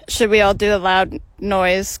should we all do a loud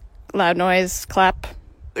noise clap?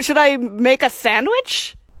 Should I make a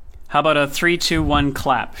sandwich? How about a 3, 2, 1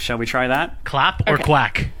 clap? Shall we try that? Clap or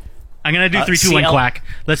quack? I'm going to do 3, 2, 1 quack.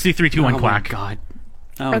 Let's do 3, 2, 1 quack. Oh, my God.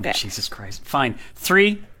 Oh, Okay. Jesus Christ. Fine.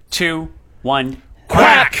 3, 2, 1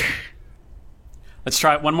 Quack! Let's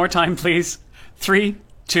try it one more time, please. 3,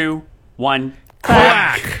 2, 1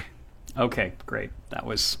 Quack! Okay, great. That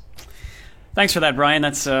was... Thanks for that, Brian.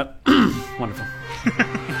 That's wonderful.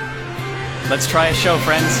 Let's try a show,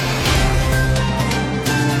 friends.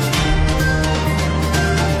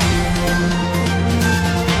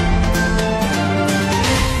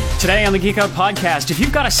 Today on the Geek Out Podcast, if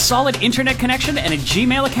you've got a solid internet connection and a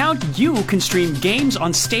Gmail account, you can stream games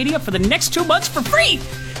on Stadia for the next 2 months for free.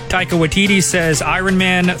 Taika Waititi says Iron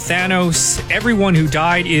Man, Thanos, everyone who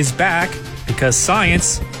died is back because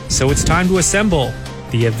science, so it's time to assemble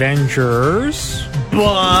the Avengers.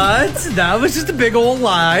 But that was just a big old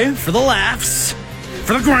lie for the laughs,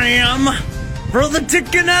 for the gram, for the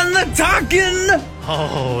ticking and the talking.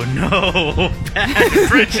 Oh, no. Bad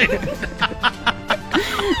impression.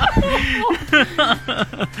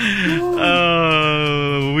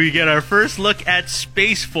 We get our first look at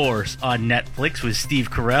Space Force on Netflix with Steve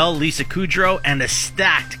Carell, Lisa Kudrow, and a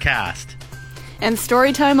stacked cast. And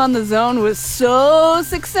Storytime on the Zone was so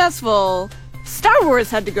successful, Star Wars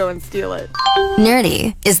had to go and steal it.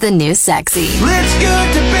 Nerdy is the new sexy. Let's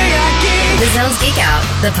go to big The Zone's Geek Out,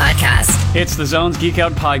 the podcast. It's the Zone's Geek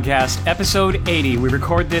Out Podcast, episode 80. We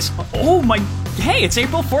record this... Hey, it's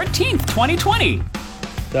April 14th, 2020.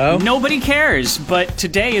 So? Nobody cares, but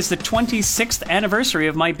today is the 26th anniversary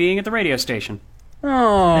of my being at the radio station.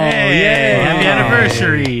 Oh, Hey, yay. happy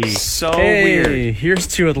anniversary. So Hey, weird. here's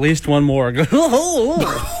to at least one more. So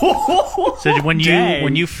when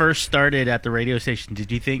Dang. you first started at the radio station,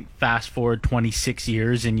 did you think fast forward 26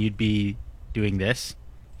 years and you'd be doing this?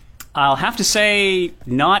 I'll have to say,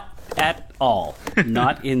 not at all.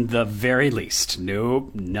 Not in the very least.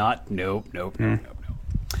 Nope.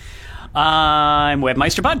 I'm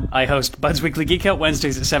Webmeister Bud. I host Bud's Weekly Geek Out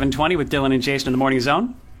Wednesdays at 7:20 with Dylan and Jason in the Morning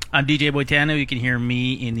Zone. I'm DJ Boitano. You can hear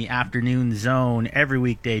me in the afternoon zone every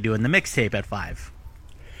weekday doing the mixtape at 5.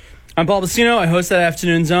 I'm Paul Bacino. I host that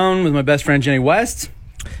afternoon zone with my best friend Jenny West.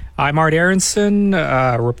 I'm Art Aronson,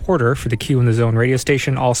 reporter for the Q in the Zone radio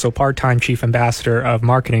station, also part-time chief ambassador of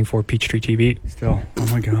marketing for Peachtree TV. Still, oh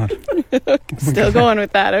my God. Still going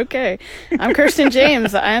with that, okay. I'm Kirsten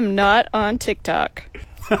James. I am not on TikTok.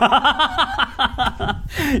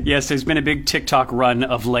 Yes, there's been a big TikTok run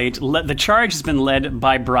of late. The charge has been led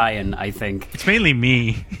by Brian, I think, It's mainly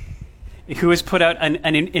me. who has put out an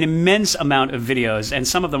immense amount of videos, and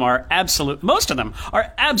some of them are most of them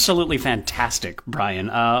are absolutely fantastic, Brian.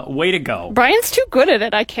 Way to go. Brian's too good at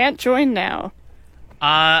it. I can't join now.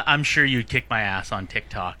 I'm sure you'd kick my ass on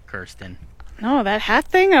TikTok, Kirsten. No, that hat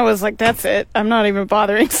thing, I was like, that's it. I'm not even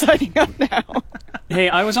bothering signing up now. Hey,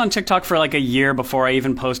 I was on TikTok for like a year before I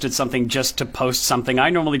even posted something just to post something.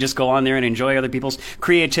 I normally just go on there and enjoy other people's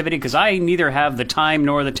creativity because I neither have the time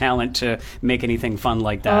nor the talent to make anything fun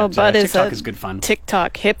like that. Oh, Bud TikTok is is good fun.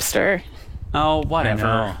 TikTok hipster. Oh, I whatever.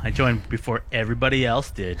 know. I joined before everybody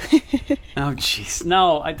else did. Oh, jeez.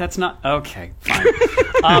 No, that's not... Okay, fine.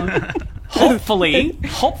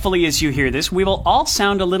 Hopefully, as you hear this, we will all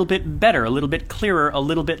sound a little bit better, a little bit clearer, a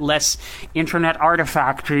little bit less internet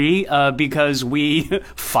artifactory, because we,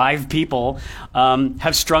 5 people,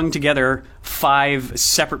 have strung together 5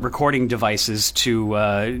 separate recording devices to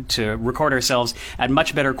record ourselves at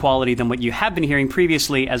much better quality than what you have been hearing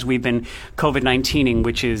previously as we've been COVID-19ing,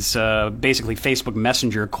 which is basically Facebook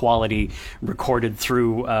Messenger quality recorded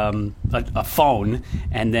through a phone,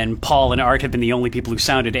 and then Paul and Art have been the only people who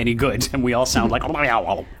sounded any good, and we all sound like...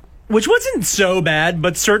 Which wasn't so bad,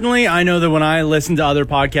 but certainly I know that when I listen to other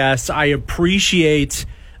podcasts, I appreciate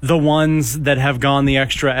the ones that have gone the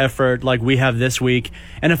extra effort like we have this week.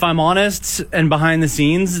 And if I'm honest, and behind the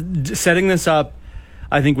scenes, setting this up,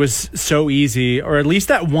 I think was so easy, or at least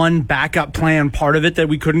that one backup plan part of it that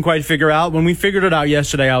we couldn't quite figure out. When we figured it out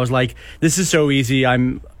yesterday, I was like, this is so easy.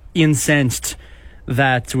 I'm incensed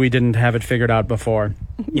that we didn't have it figured out before.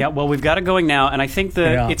 Yeah, well, we've got it going now, and I think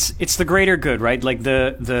it's the greater good, right? Like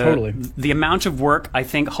Totally. the amount of work, I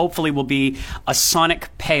think, hopefully will be a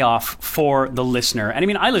sonic payoff for the listener. And I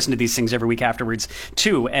mean, I listen to these things every week afterwards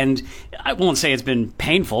too, and I won't say it's been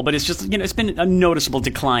painful, but it's just, it's been a noticeable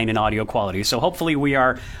decline in audio quality. So hopefully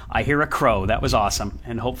I hear a crow. That was awesome,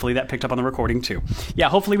 and hopefully that picked up on the recording too. Yeah,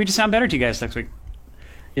 hopefully we just sound better to you guys next week.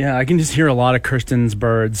 Yeah, I can just hear a lot of Kirsten's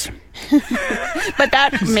birds. But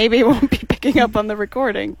that maybe won't be picking up on the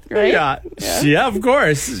recording, right? Yeah, of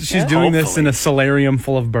course. She's doing this in a solarium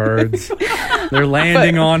full of birds. They're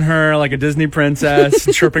landing on her like a Disney princess,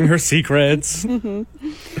 chirping her secrets.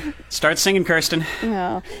 Start singing, Kirsten.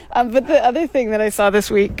 Yeah. But the other thing that I saw this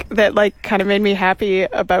week that like kind of made me happy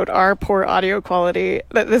about our poor audio quality,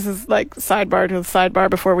 that this is like sidebar to the sidebar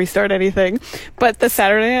before we start anything, but the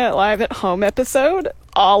Saturday Night Live at Home episode,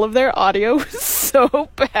 all of their audio was so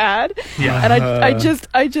bad. Yeah. And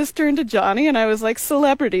I just turned to Johnny and I was like,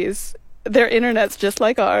 celebrities, their internet's just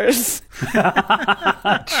like ours.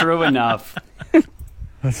 True enough.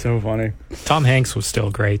 That's so funny. Tom Hanks was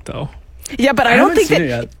still great, though. Yeah, but I haven't don't seen think it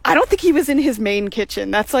that yet. I don't think he was in his main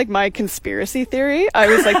kitchen. That's like my conspiracy theory. I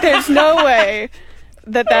was like, there's no way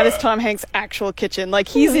that is Tom Hanks' actual kitchen. Like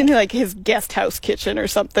he's in like his guest house kitchen or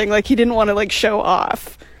something. Like he didn't want to like show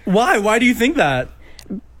off. Why? Why do you think that?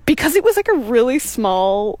 Because it was like a really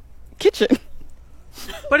small kitchen.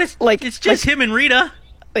 But it's Like- it's just him and Rita.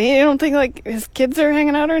 You don't think like his kids are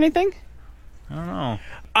hanging out or anything? I don't know.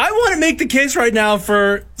 I want to make the case right now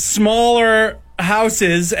for smaller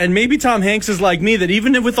houses, and maybe Tom Hanks is like me, that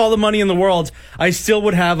even with all the money in the world, I still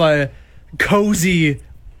would have a cozy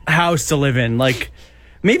house to live in. Like,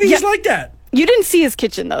 maybe he's Yeah. like that. You didn't see his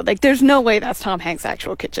kitchen though. Like there's no way that's Tom Hanks'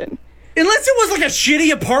 actual kitchen. Unless it was like a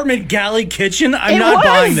shitty apartment galley kitchen, I'm It not was.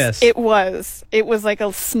 buying this. It was. It was like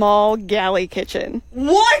a small galley kitchen.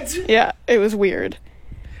 What? Yeah, it was weird.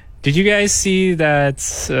 Did you guys see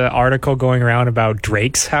that article going around about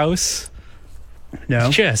Drake's house? No.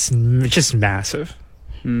 It's just massive.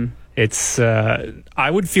 It's I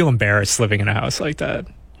would feel embarrassed living in a house like that.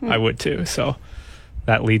 I would too. So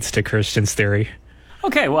that leads to Kirsten's theory.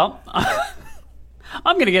 Okay, well,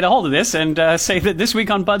 I'm going to get a hold of this and say that this week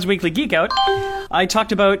on Bud's Weekly Geek Out, I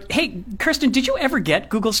talked about, hey, Kirsten, did you ever get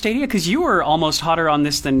Google Stadia? Because you were almost hotter on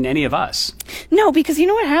this than any of us. No, because you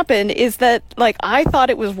know what happened is that, like, I thought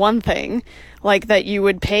it was one thing, like, that you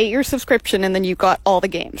would pay your subscription and then you got all the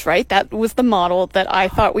games, right? That was the model that I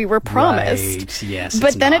thought we were promised. Right, yes, But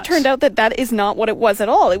it's then not. it turned out that that is not what it was at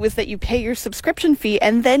all. It was that you pay your subscription fee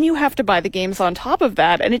and then you have to buy the games on top of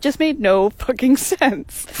that, and it just made no fucking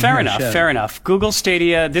sense. Fair enough, shit. fair enough. Google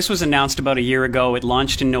Stadia, this was announced about a year ago. It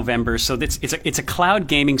launched in November, so it's a cloud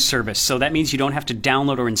gaming service. So that means you don't have to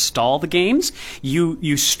download or install the games.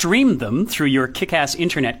 You stream them through your kick-ass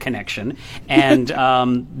internet connection, and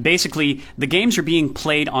basically the games are being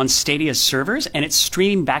played on Stadia's servers, and it's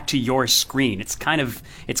streamed back to your screen. It's kind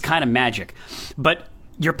of magic, but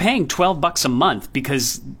you're paying $12 a month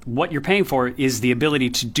because what you're paying for is the ability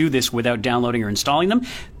to do this without downloading or installing them.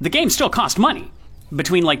 The games still cost money.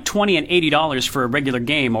 Between like $20 and $80 for a regular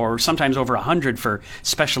game, or sometimes over $100 for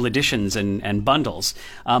special editions and bundles.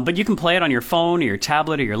 But you can play it on your phone, or your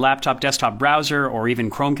tablet, or your laptop, desktop browser, or even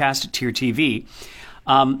Chromecast it to your TV.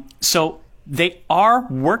 So they are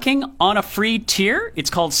working on a free tier. It's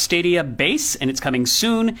called Stadia Base, and it's coming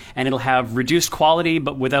soon, and it'll have reduced quality,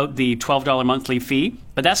 but without the $12 monthly fee.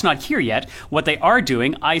 But that's not here yet. What they are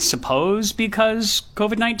doing, I suppose because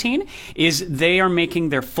COVID-19, is they are making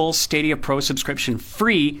their full Stadia Pro subscription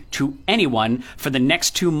free to anyone for the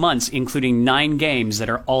next 2 months, including 9 games that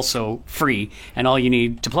are also free, and all you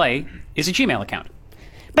need to play is a Gmail account.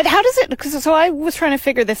 But how does it, so I was trying to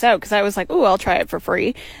figure this out because I was like, ooh, I'll try it for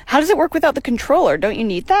free. How does it work without the controller? Don't you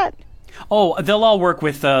need that? Oh, they'll all work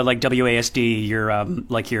with like WASD, your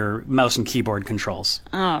like your mouse and keyboard controls.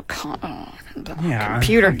 Oh, Yeah,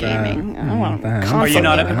 computer I think gaming. that- I want that- console Are you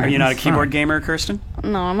not gamer. are you not a keyboard gamer, Kirsten?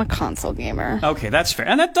 No, I'm a console gamer. Okay, that's fair,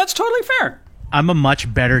 and that's totally fair. I'm a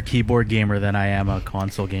much better keyboard gamer than I am a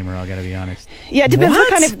console gamer. I gotta be honest. Yeah, it depends what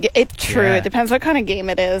What? kind of. It's true. Yeah. It depends what kind of game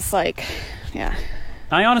it is. Like, yeah.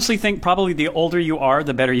 I honestly think probably the older you are,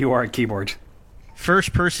 the better you are at keyboard.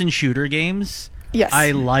 First-person shooter games. Yes.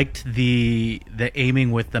 I liked the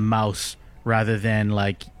aiming with the mouse rather than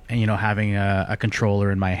like having a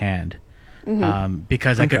controller in my hand.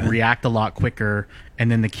 Because I could react a lot quicker,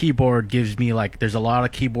 and then the keyboard gives me like there's a lot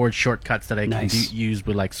of keyboard shortcuts that I Nice. can use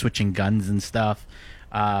with like switching guns and stuff.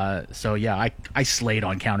 So yeah, I slayed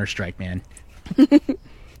on Counter-Strike, man.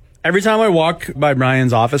 Every time I walk by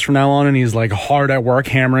Brian's office from now on and he's like hard at work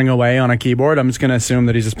hammering away on a keyboard, I'm just going to assume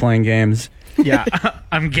that he's just playing games. Yeah,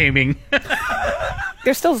 I'm gaming.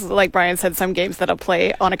 There's still, like Brian said, some games that I'll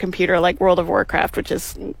play on a computer, like World of Warcraft, which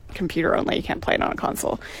is computer only. You can't play it on a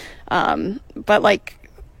console. But like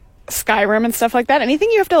Skyrim and stuff like that, anything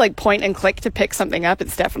you have to like point and click to pick something up,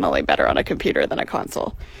 it's definitely better on a computer than a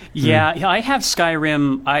console. Yeah, I have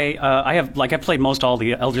Skyrim. I have I played most all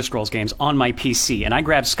the Elder Scrolls games on my PC, and I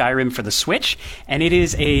grabbed Skyrim for the Switch, and it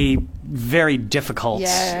is a very difficult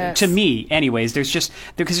to me. Anyways, because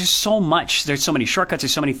there's so much, there's so many shortcuts,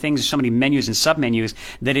 there's so many things, there's so many menus and submenus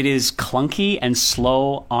that it is clunky and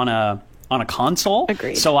slow on a console.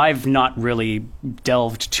 Agreed. So I've not really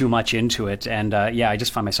delved too much into it, and I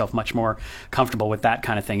just find myself much more comfortable with that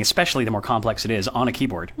kind of thing, especially the more complex it is on a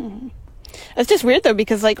keyboard. It's just weird though,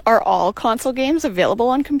 because like, are all console games available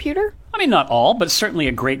on computer? I mean, not all, but certainly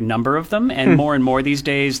a great number of them, and more these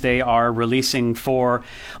days they are releasing for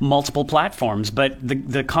multiple platforms. But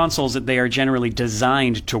the consoles that they are generally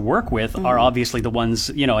designed to work with are obviously the ones,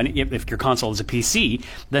 and if your console is a PC,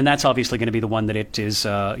 then that's obviously going to be the one that it is,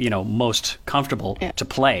 most comfortable to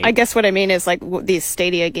play. I guess what I mean is like these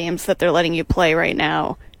Stadia games that they're letting you play right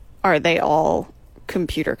now, are they all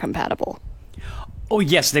computer compatible? Oh,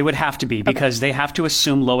 yes, they would have to be, because they have to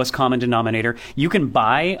assume lowest common denominator. You can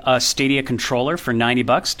buy a Stadia controller for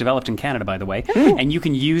 $90, developed in Canada, by the way, and you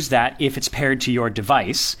can use that if it's paired to your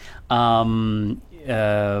device. Or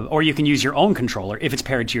you can use your own controller if it's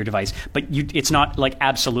paired to your device, but it's not like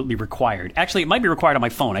absolutely required. Actually, it might be required on my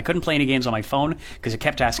phone. I couldn't play any games on my phone because it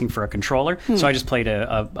kept asking for a controller, so I just played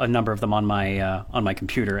a number of them on my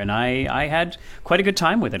computer, and I had quite a good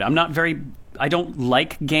time with it. I don't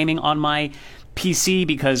like gaming on my PC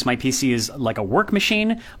because my PC is like a work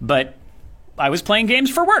machine, but I was playing games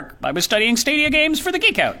for work. I was studying Stadia games for the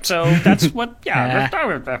Geek Out, so that's what.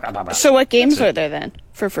 So what games are there then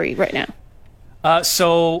for free right now?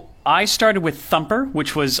 So I started with Thumper,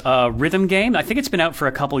 which was a rhythm game. I think it's been out for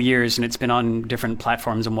a couple years, and it's been on different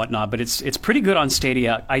platforms and whatnot, but it's pretty good on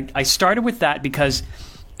Stadia. I started with that because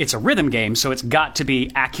it's a rhythm game, so it's got to be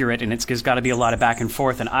accurate, and there's got to be a lot of back and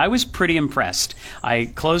forth, and I was pretty impressed. I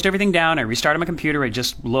closed everything down, I restarted my computer, I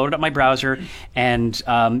just loaded up my browser, and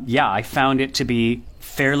I found it to be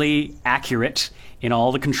fairly accurate in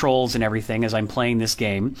all the controls and everything as I'm playing this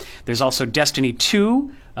game. There's also Destiny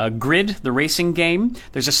 2, Grid, the racing game.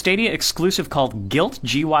 There's a Stadia exclusive called Gylt,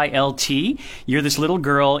 Gylt. You're this little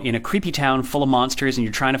girl in a creepy town full of monsters, and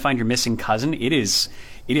you're trying to find your missing cousin. It is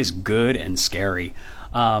good and scary.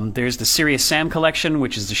 There's the Serious Sam collection,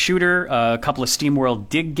 which is the shooter, a couple of SteamWorld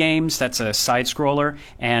Dig games, that's a side-scroller,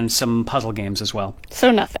 and some puzzle games as well.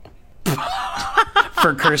 So nothing.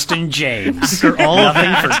 For Kirsten James. For all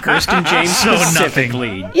nothing for Kirsten James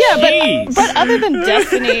specifically. Yeah, but other than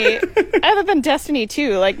Destiny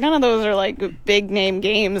 2, like none of those are like big name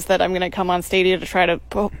games that I'm going to come on Stadia to try to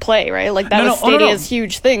play, right? Like that was Stadia's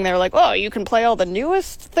huge thing. They're like, oh, you can play all the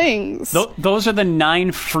newest things. Those are the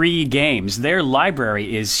 9 free games. Their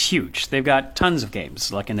library is huge. They've got tons of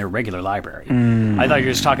games, like in their regular library. I thought you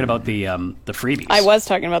were just talking about the freebies. I was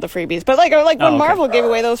talking about the freebies, but like when Marvel gave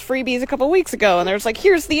away those freebies a couple weeks ago, and there's like,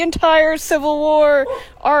 here's the entire Civil War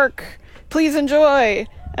arc, please enjoy.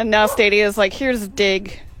 And now Stadia is like, here's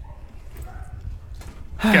Dig.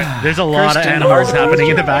 Yeah, there's a lot of animals happening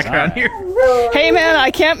in the background here. Hey man, I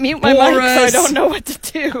can't mute my mic, so I don't know what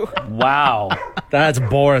to do. Wow. That's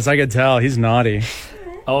Boris. I could tell. He's naughty.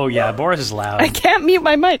 Oh yeah, Boris is loud. I can't mute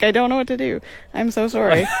my mic. I don't know what to do. I'm so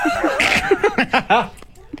sorry.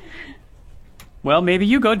 Well, maybe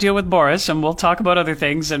you go deal with Boris, and we'll talk about other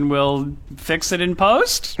things, and we'll fix it in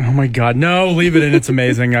post. Oh my God, no! Leave it in. It's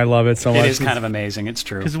amazing. I love it so much. It is kind of amazing. It's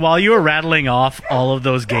true. Because while you were rattling off all of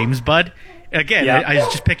those games, bud, again, Yeah. I was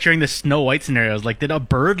just picturing the Snow White scenario. I was like, did a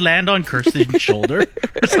bird land on Kirsten's shoulder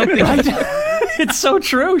or something? It's so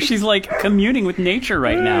true. She's like communing with nature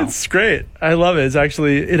right now. It's great. I love it.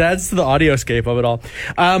 It adds to the audioscape of it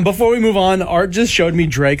all. Before we move on, Art just showed me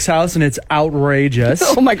Drake's house, and it's outrageous.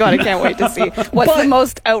 Oh my God, I can't wait to see. What's the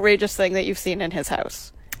most outrageous thing that you've seen in his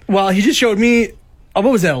house? Well, he just showed me, what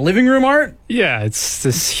was that, a living room, Art? Yeah, it's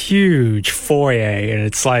this huge foyer, and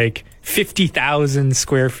it's like 50,000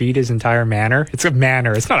 square feet, his entire manor. It's a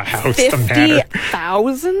manor. It's not a house. It's a manor.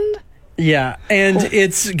 50,000? Yeah, and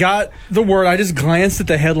it's got the word, I just glanced at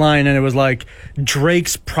the headline, and it was like,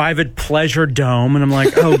 Drake's private pleasure dome, and I'm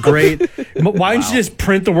like, oh, great. Why don't you just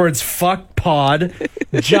print the words fuck pod,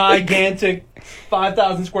 gigantic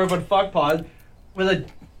 5,000 square foot fuck pod, with a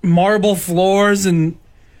marble floors, and,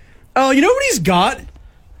 oh, you know what he's got?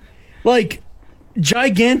 Like,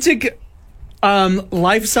 gigantic,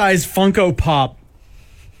 life-size Funko Pop.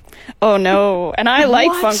 Oh no. And I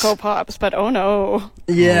like Funko Pops, but oh no.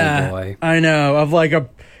 Yeah, Oh, boy. I know.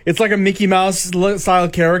 It's like a Mickey Mouse style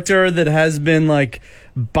character that has been like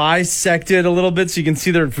bisected a little bit so you can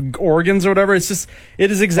see their organs or whatever. It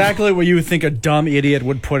is exactly what you would think a dumb idiot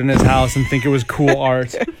would put in his house and think it was cool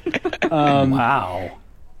art. Wow.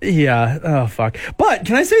 Yeah. Oh, fuck. But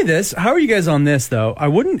can I say this? How are you guys on this, though? I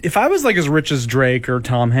wouldn't, if I was like as rich as Drake or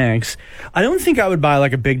Tom Hanks, I don't think I would buy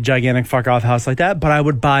like a big, gigantic fuck off house like that, but I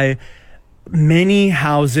would buy many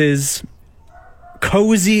houses,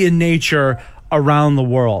 cozy in nature around the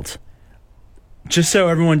world. Just so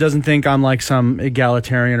everyone doesn't think I'm like some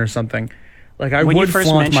egalitarian or something. Like I When would you first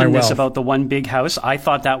flaunt my mentioned wealth. this about the one big house, I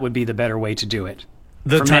thought that would be the better way to do it.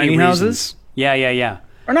 The For many tiny reasons. houses? Yeah.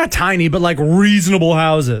 Or not tiny, but like reasonable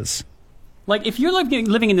houses. Like, if you're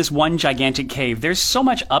living in this one gigantic cave, there's so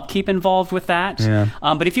much upkeep involved with that. Yeah.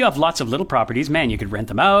 But if you have lots of little properties, man, you could rent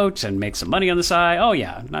them out and make some money on the side. Oh,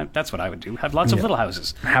 yeah, that's what I would do. Have lots of little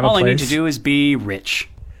houses. Have a All I need place. to do is be rich.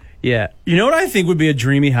 Yeah. You know what I think would be a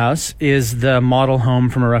dreamy house is the model home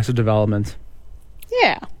from Arrested Development.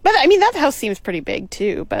 Yeah. But I mean, that house seems pretty big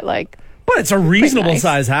too, but like, But it's a reasonable nice.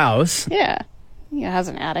 size house. yeah. Yeah, it has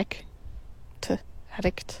an attic.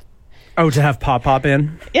 Oh, to have Pop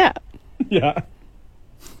in? Yeah. Yeah.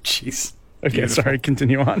 Jeez. Okay, Beautiful. sorry,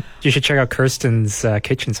 continue on. You should check out Kirsten's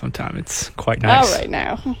kitchen sometime. It's quite nice. All right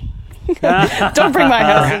now. Don't bring my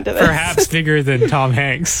house into this. Perhaps bigger than Tom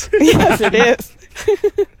Hanks. Yes, it is.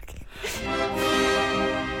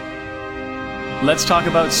 Let's talk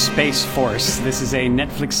about Space Force. This is a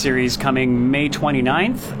Netflix series coming May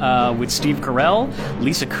 29th with Steve Carell,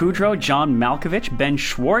 Lisa Kudrow, John Malkovich, Ben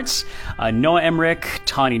Schwartz, Noah Emmerich,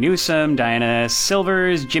 Tawny Newsome, Diana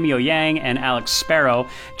Silvers, Jimmy O Yang, and Alex Sparrow.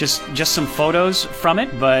 Just some photos from it,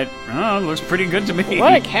 but it looks pretty good to me.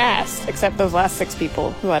 What a cast, except those last 6 people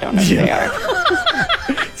who I don't know who they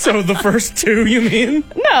are. So the first two, you mean?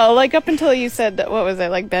 No, like up until you said, what was it,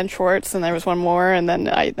 like Ben Schwartz, and there was one more, and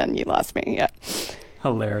then you lost me, yeah.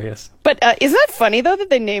 Hilarious. But isn't that funny, though, that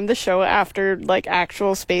they named the show after, like,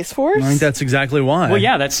 actual Space Force? I think that's exactly why. Well,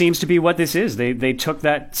 yeah, that seems to be what this is. They took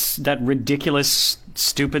that ridiculous,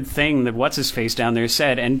 stupid thing that what's his face down there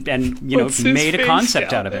said, and made a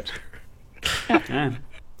concept out of it. Yeah.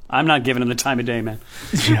 I'm not giving him the time of day, man.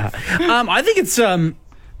 Yeah. I think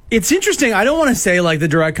it's interesting. I don't want to say like the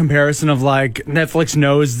direct comparison of like Netflix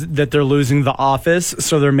knows that they're losing The Office,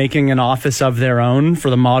 so they're making an office of their own for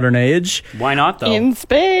the modern age. Why not, though? In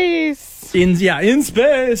space. In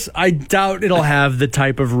space. I doubt it'll have the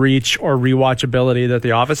type of reach or rewatchability that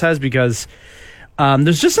The Office has because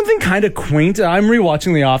there's just something kind of quaint. I'm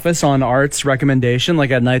rewatching The Office on Art's recommendation.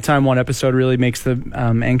 Like at nighttime, one episode really makes the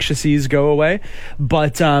anxiousies go away.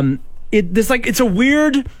 But it's a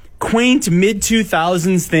weird, quaint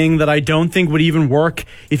mid-2000s thing that I don't think would even work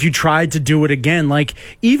if you tried to do it again. Like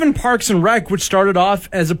even Parks and Rec, which started off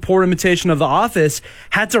as a poor imitation of The Office,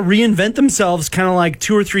 had to reinvent themselves kind of like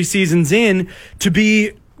 2 or 3 seasons in to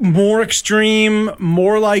be more extreme,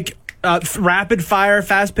 more like rapid fire,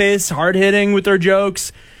 fast paced, hard hitting with their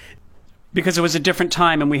jokes. Because it was a different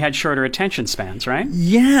time and we had shorter attention spans, right?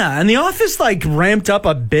 Yeah, and The Office like ramped up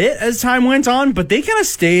a bit as time went on, but they kind of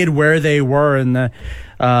stayed where they were in the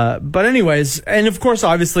but anyways, and of course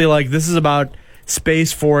obviously like this is about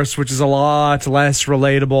Space Force, which is a lot less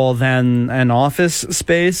relatable than an Office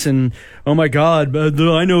Space, and oh my god,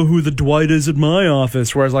 I know who the Dwight is at my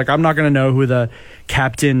office, whereas like I'm not going to know who the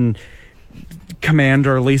Captain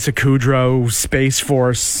Commander Lisa Kudrow Space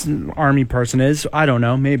Force Army person is. I don't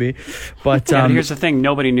know, maybe. But Yeah, but here's the thing: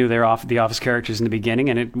 nobody knew the Office characters in the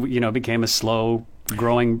beginning, and it became a slow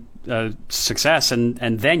growing success, and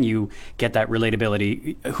then you get that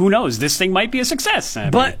relatability. Who knows? This thing might be a success.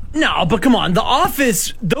 But come on, The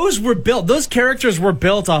Office. Those characters were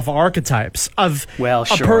built off archetypes of Well, a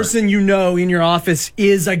sure. person you know in your office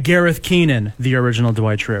is a Gareth Keenan, the original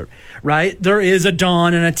Dwight Schrute, right? There is a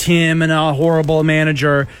Don and a Tim and a horrible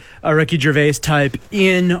manager, a Ricky Gervais type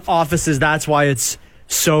in offices. That's why it's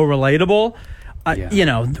so relatable.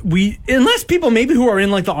 Yeah. Unless people maybe who are in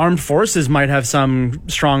like the armed forces might have some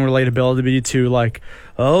strong relatability to like,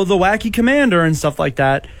 the wacky commander and stuff like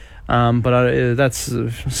that. But that's a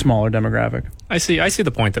smaller demographic. I see the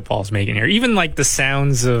point that Paul's making here. Even like the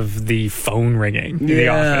sounds of the phone ringing in the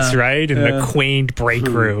office, right? And the quaint break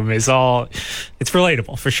room it's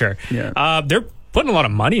relatable for sure. Yeah. They're putting a lot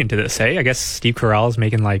of money into this, hey? I guess Steve Carell is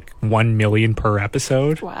making like $1 million per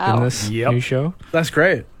episode in this new show. That's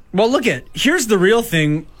great. Well, here's the real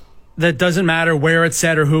thing that doesn't matter where it's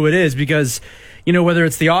set or who it is, because, whether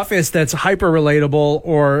it's The Office that's hyper relatable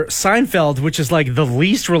or Seinfeld, which is like the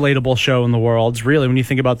least relatable show in the world, really, when you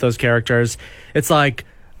think about those characters, it's like,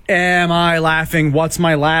 am I laughing? What's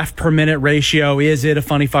my laugh per minute ratio? Is it a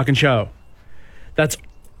funny fucking show? That's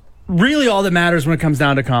really all that matters when it comes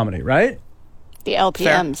down to comedy, right? The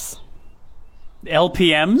LPMs.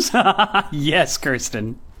 LPMs? Yes,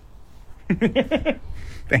 Kirsten.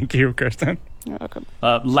 Thank you, Kirsten. You're welcome.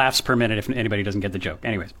 Laughs per minute if anybody doesn't get the joke.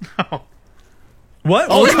 Anyways. What?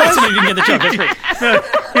 Oh, somebody didn't get the joke.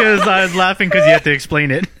 That's great. I was laughing because you had to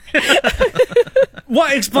explain it.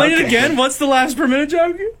 What? Explain it again. What's the laughs per minute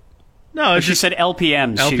joke? No, it's She just, said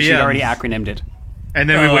LPMs. She'd LPMs. already acronymed it. and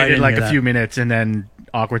then Oh, we I waited didn't like hear a that. few minutes, and then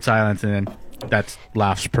awkward silence, and then that's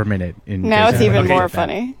laughs per minute. Now it's even more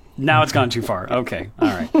funny. funny. Now it's gone too far. Okay. All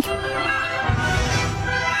right.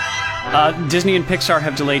 Disney and Pixar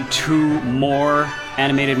have delayed 2 more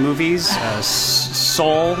animated movies.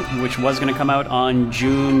 Soul, which was going to come out on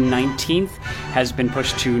June 19th, has been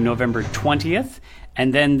pushed to November 20th.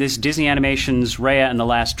 And then this Disney Animation's Raya and the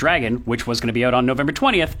Last Dragon, which was going to be out on November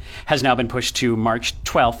 20th, has now been pushed to March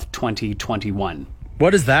 12th, 2021.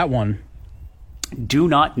 What is that one? Do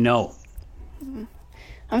not know.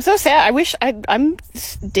 I'm so sad. I wish I'm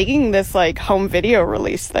digging this like home video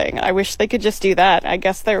release thing. I wish they could just do that. I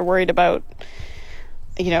guess they're worried about,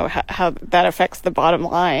 how that affects the bottom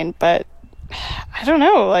line. But I don't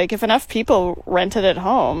know. Like if enough people rent it at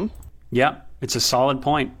home. Yeah, it's a solid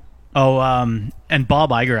point. Oh, and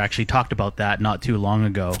Bob Iger actually talked about that not too long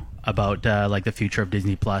ago about like the future of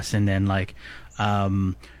Disney Plus, and then like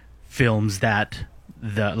films that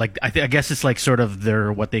I guess it's like sort of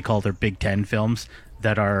their what they call their Big Ten films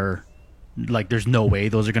that are like there's no way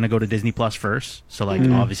those are going to go to Disney Plus first. So like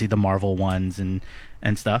obviously the Marvel ones and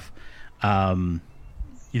stuff.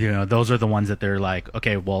 Those are the ones that they're like,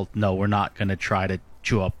 okay, well, no, we're not going to try to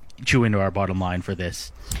chew into our bottom line for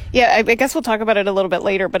this. Yeah, I guess we'll talk about it a little bit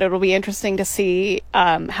later, but it'll be interesting to see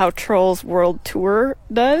how Trolls World Tour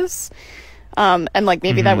does. And like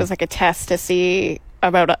maybe that was like a test to see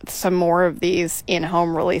about some more of these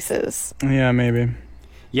in-home releases. Yeah, maybe.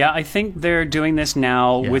 Yeah, I think they're doing this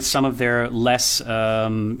now with some of their less, what's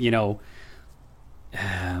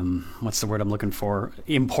the word I'm looking for?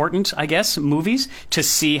 Important, I guess, movies to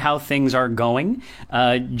see how things are going,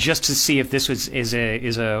 just to see if this is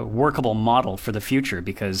a workable model for the future.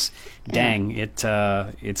 Because, dang,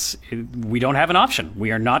 we don't have an option.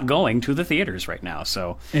 We are not going to the theaters right now,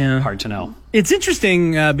 so hard to know. It's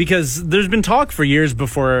interesting because there's been talk for years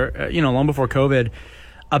before, long before COVID,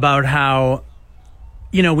 about how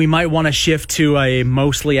we might want to shift to a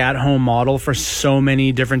mostly at-home model for so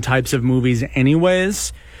many different types of movies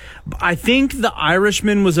anyways. I think The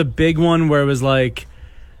Irishman was a big one where it was like,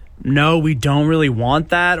 no, we don't really want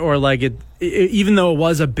that. Or like it even though it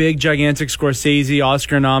was a big, gigantic Scorsese,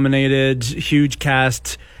 Oscar-nominated, huge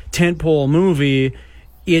cast, tentpole movie,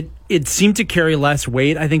 it seemed to carry less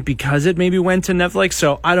weight, I think, because it maybe went to Netflix.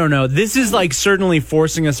 So I don't know. This is like certainly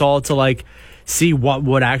forcing us all to like see what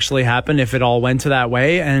would actually happen if it all went to that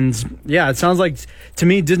way. And yeah, it sounds like to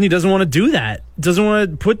me Disney doesn't want to do that. Doesn't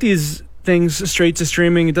want to put these things straight to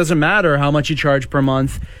streaming. It doesn't matter how much you charge per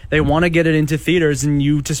month. They want to get it into theaters and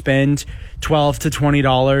you to spend $12 to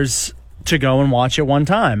 $20 to go and watch it one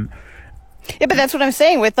time. Yeah, but that's what I'm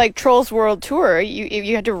saying with like Trolls World Tour.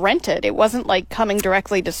 You had to rent it. It wasn't like coming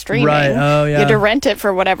directly to streaming. Right. Oh yeah. You had to rent it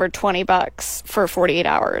for whatever $20 for 48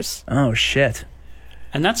 hours. Oh shit.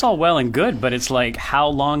 And that's all well and good, but it's like, how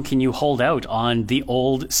long can you hold out on the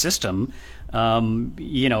old system,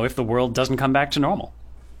 if the world doesn't come back to normal?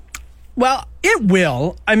 Well, it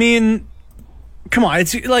will. I mean, come on.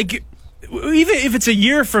 It's like, even if it's a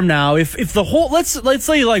year from now, if the whole, let's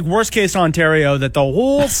say like worst case Ontario, that the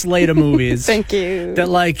whole slate of movies Thank you. that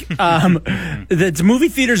like, that movie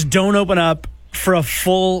theaters don't open up for a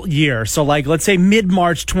full year. So like, let's say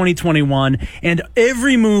mid-March 2021, and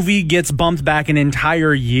every movie gets bumped back an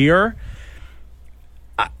entire year.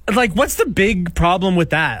 Like, what's the big problem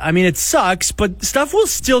with that? I mean, it sucks, but stuff will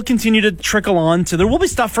still continue to trickle on to, there will be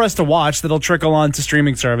stuff for us to watch that'll trickle on to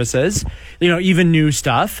streaming services, even new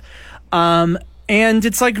stuff. And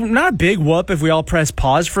it's like not a big whoop if we all press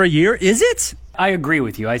pause for a year, is it? I agree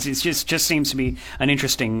with you. It just seems to be an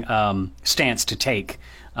interesting stance to take.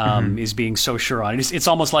 Is being so sure on it. It's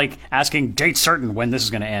almost like asking date certain when this is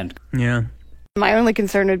going to end. Yeah. My only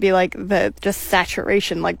concern would be like the just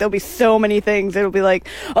saturation. Like there'll be so many things. It'll be like,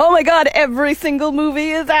 oh my god, every single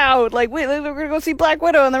movie is out. Like we're gonna go see Black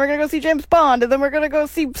Widow, and then we're gonna go see James Bond, and then we're gonna go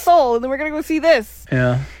see Soul, and then we're gonna go see this.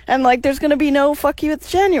 Yeah. And like there's gonna be no fuck you, it's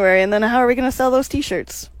January, and then how are we gonna sell those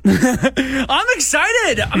T-shirts? I'm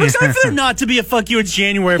excited. I'm excited for there not to be a fuck you, it's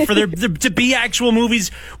January, for there to be actual movies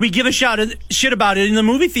we give a shit about it in the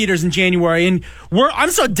movie theaters in January. And I'm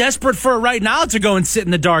so desperate for it right now to go and sit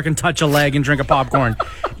in the dark and touch a leg and drink a popcorn.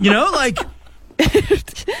 Like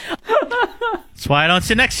That's why I don't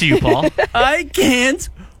sit next to you, Paul. I can't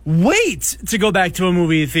wait to go back to a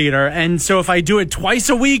movie theater. And so if I do it twice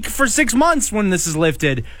a week for 6 months when this is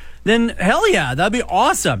lifted, then hell yeah, that'd be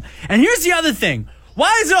awesome. And here's the other thing.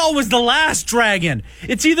 Why is it always the last dragon?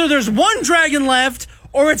 It's either there's one dragon left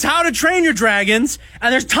or it's How to Train Your Dragons,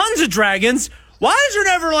 and there's tons of dragons. Why is there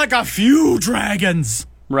never like a few dragons?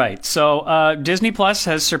 Right. So Disney Plus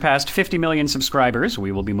has surpassed 50 million subscribers.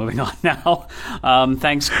 We will be moving on now.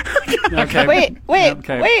 Thanks. Okay. Wait.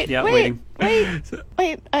 Yeah, waiting. Wait.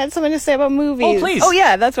 I had something to say about movies. Oh, please. Oh,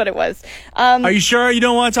 yeah, that's what it was. Are you sure you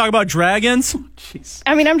don't want to talk about dragons? Jeez.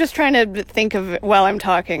 I mean, I'm just trying to think of while I'm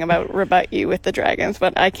talking about rebut you with the dragons,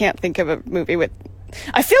 but I can't think of a movie with.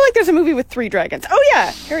 I feel like there's a movie with 3 dragons. Oh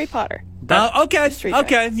yeah, Harry Potter.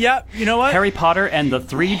 Okay. Yeah. You know what? Harry Potter and the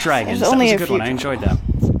 3 Dragons. There's That only was a a good few one. I enjoyed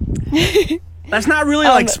that. That's not really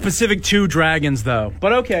like specific to dragons, though.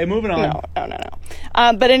 But okay, moving on.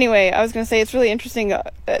 No. But anyway, I was going to say it's really interesting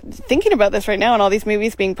thinking about this right now and all these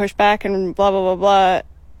movies being pushed back and blah, blah, blah, blah.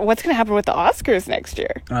 What's going to happen with the Oscars next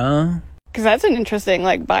year? Because that's an interesting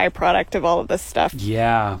like byproduct of all of this stuff.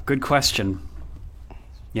 Yeah, good question.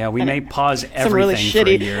 Yeah, we may pause everything really for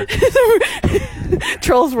a year.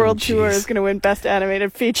 Trolls World Tour is going to win Best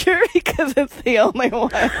Animated Feature because it's the only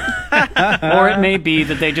one. Or it may be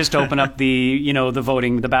that they just open up the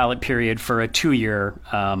voting, the ballot period for a 2-year,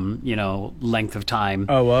 length of time.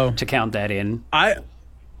 Oh, whoa. To count that in. I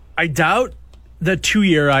doubt the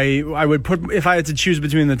 2-year. I would put, if I had to choose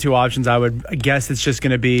between the two options, I would guess it's just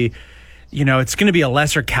going to be, it's going to be a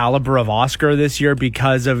lesser caliber of Oscar this year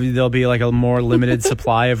because there'll be like a more limited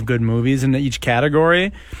supply of good movies in each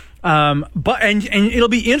category. But it'll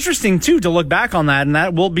be interesting too to look back on that, and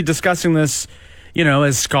that we'll be discussing this,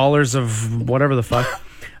 as scholars of whatever the fuck.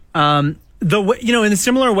 In a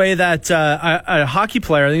similar way that a hockey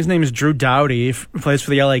player, I think his name is Drew Doughty, who plays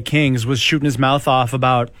for the LA Kings, was shooting his mouth off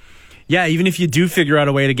about, even if you do figure out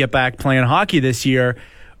a way to get back playing hockey this year,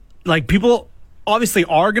 like people obviously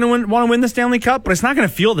are going to want to win the Stanley Cup, but it's not going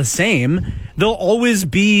to feel the same. There'll always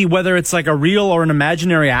be, whether it's like a real or an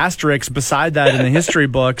imaginary asterisk beside that in the history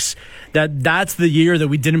books, that's the year that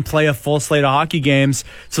we didn't play a full slate of hockey games.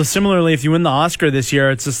 So similarly, if you win the Oscar this year,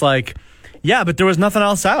 it's just like, yeah, but there was nothing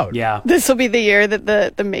else out. Yeah. This will be the year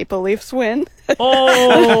that the Maple Leafs win.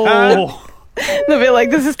 Oh! They'll be like,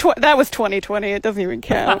 that was 2020. It doesn't even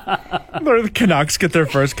count. Or the Canucks get their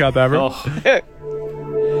first cup ever. Oh.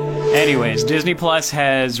 Anyways, Disney Plus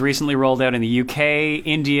has recently rolled out in the UK,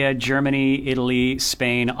 India, Germany, Italy,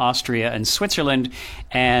 Spain, Austria, and Switzerland,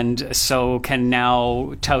 and so can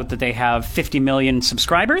now tout that they have 50 million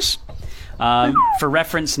subscribers. For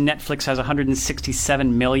reference, Netflix has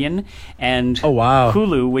 167 million, and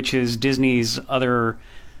Hulu, which is Disney's other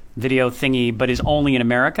video thingy, but is only in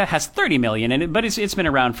America, has 30 million. But it's been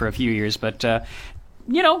around for a few years, but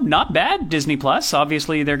not bad, Disney Plus.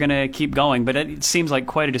 Obviously, they're going to keep going, but it seems like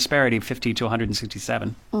quite a disparity, 50 to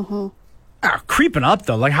 167. Mm-hmm. Creeping up,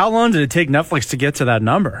 though. Like, how long did it take Netflix to get to that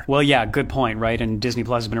number? Well, yeah, good point, right? And Disney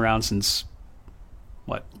Plus has been around since,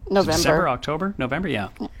 what? November. December, October? November, yeah.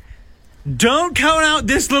 Don't count out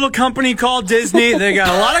this little company called Disney. They got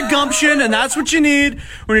a lot of gumption, and that's what you need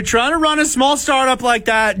when you're trying to run a small startup like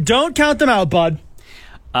that. Don't count them out, bud.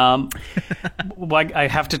 Well, I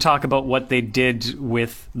have to talk about what they did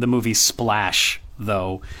with the movie Splash,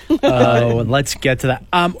 though. Let's get to that.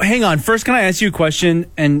 Hang on. First, can I ask you a question?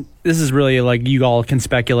 And this is really like you all can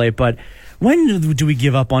speculate, but when do we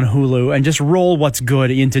give up on Hulu and just roll what's good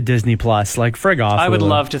into Disney Plus? Like, frig off. I would Hulu.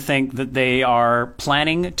 love to think that they are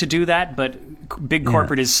planning to do that, but big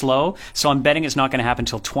corporate is slow, so I'm betting it's not going to happen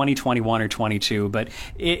until 2021 or 22. But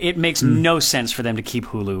it makes no sense for them to keep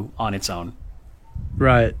Hulu on its own.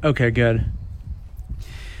 Right. Okay, good.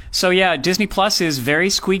 So yeah, Disney Plus is very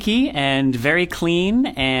squeaky and very clean,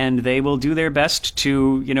 and they will do their best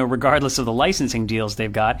to, regardless of the licensing deals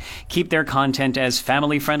they've got, keep their content as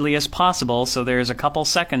family-friendly as possible. So there's a couple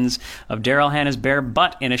seconds of Daryl Hannah's bare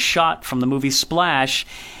butt in a shot from the movie Splash,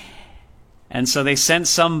 and so they sent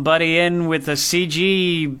somebody in with a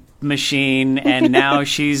CG machine, and now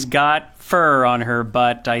she's got fur on her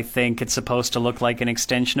butt. I think it's supposed to look like an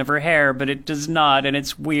extension of her hair, but it does not, and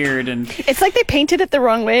it's weird. And it's like they painted it the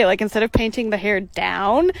wrong way. Like, instead of painting the hair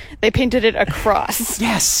down, they painted it across.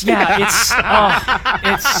 Yes, yeah,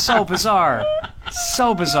 it's so bizarre.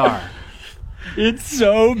 So bizarre. It's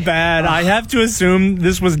so bad. I have to assume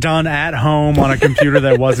this was done at home on a computer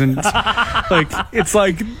that wasn't like, it's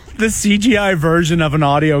like the CGI version of an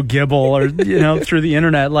audio gibble or, through the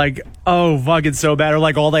internet. Like, oh, fuck, it's so bad. Or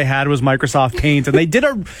like all they had was Microsoft Paint. And if it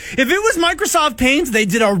was Microsoft Paint, they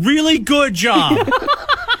did a really good job.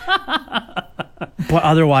 But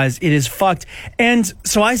otherwise, it is fucked. And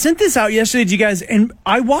so I sent this out yesterday to you guys, and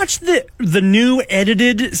I watched the new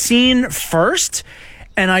edited scene first.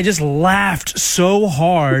 and I just laughed so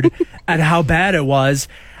hard at how bad it was.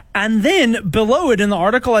 And then below it in the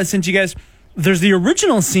article I sent you guys, there's the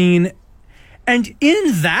original scene, and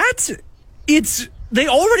in that, they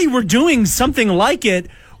already were doing something like it,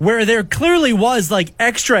 where there clearly was like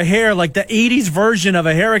extra hair, like the 80s version of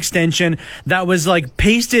a hair extension that was like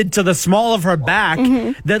pasted to the small of her back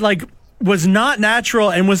that like was not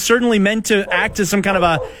natural and was certainly meant to act as some kind of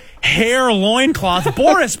a hair loincloth.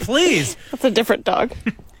 Boris, please. That's a different dog.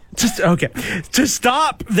 To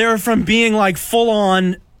stop there from being like full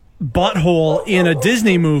on butthole in a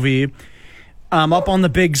Disney movie up on the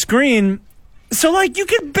big screen. So like you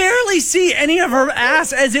could barely see any of her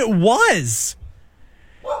ass as it was.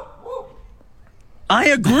 I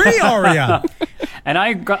agree, Aria. And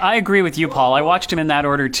I agree with you, Paul. I watched him in that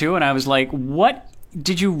order too, and I was like, what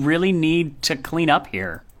did you really need to clean up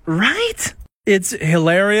here? Right? It's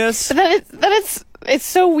hilarious. But then it's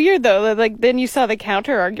so weird though that like then you saw the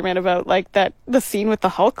counter argument about like the scene with the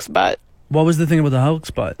Hulk's butt. What was the thing about the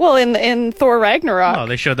Hulk's butt? Well, in Thor Ragnarok, Oh,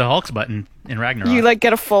 they showed the Hulk's butt in Ragnarok. you like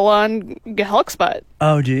get a full on Hulk's butt.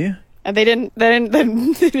 Oh, do you? And they didn't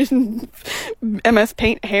MS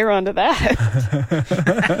Paint hair onto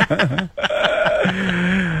that.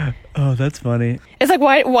 Oh, that's funny. It's like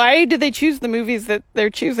why did they choose the movies that they're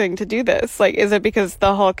choosing to do this? Like, is it because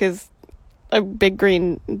the Hulk is a big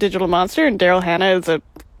green digital monster and Daryl Hannah is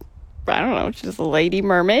I don't know, she's just a lady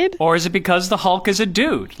mermaid? Or is it because the Hulk is a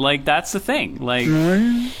dude? Like, that's the thing. Like,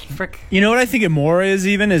 frick. You know what I think it more is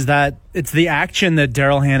that it's the action that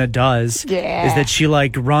Daryl Hannah does. Yeah. Is that she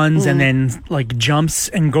like runs and then like jumps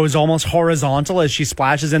and goes almost horizontal as she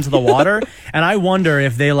splashes into the water. And I wonder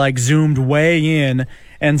if they like zoomed way in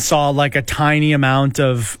and saw like a tiny amount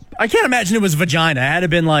of, I can't imagine it was vagina. It had to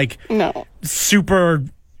been like No. super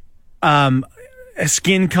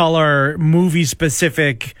skin color movie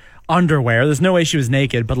specific underwear. There's no way she was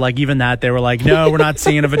naked, but like even that, they were like, no, we're not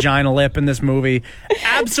seeing a vagina lip in this movie.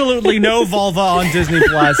 Absolutely no vulva on Disney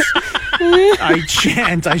Plus. I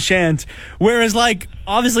shan't. Whereas like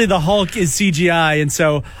obviously the Hulk is CGI, and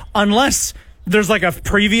so unless there's like a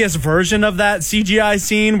previous version of that CGI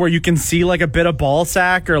scene where you can see like a bit of ball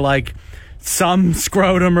sack or like some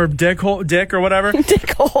scrotum or dick or whatever.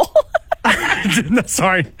 Dick hole. No,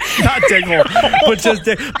 sorry, not dick hole, but just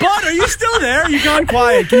dick. Bud, are you still there? You gone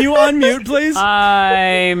quiet. Can you unmute, please?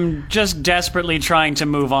 I'm just desperately trying to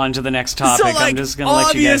move on to the next topic. So, like, I'm just going to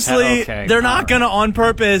let you guys have obviously, okay. they're not going to on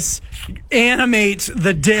purpose animate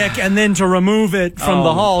the dick and then to remove it from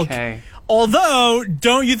the Hulk. Okay. Although,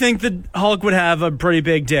 don't you think the Hulk would have a pretty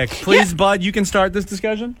big dick? Please, Bud, you can start this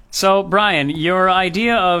discussion. So, Brian, your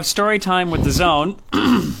idea of story time with the Zone,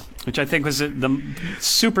 which I think was the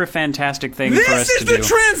super fantastic thing for us to do. This is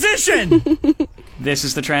the transition! This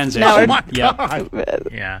is the transition. No, Yep.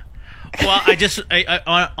 Yeah. Well,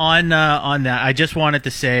 on that, I just wanted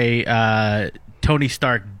to say Tony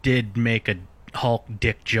Stark did make a Hulk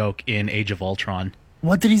dick joke in Age of Ultron.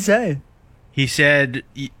 What did he say? He said,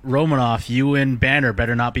 Romanoff, you and Banner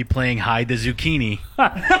better not be playing hide the zucchini.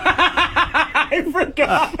 I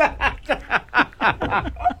forgot that.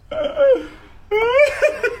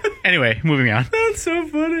 Anyway, moving on. That's so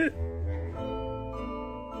funny.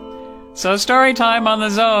 So story time on the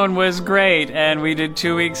Zone was great, and we did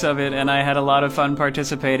 2 weeks of it, and I had a lot of fun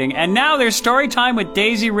participating. And now there's story time with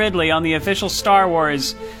Daisy Ridley on the official Star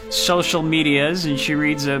Wars social medias, and she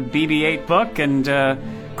reads a BB-8 book, and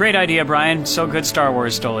great idea, Brian. So good Star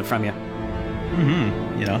Wars stole it from you.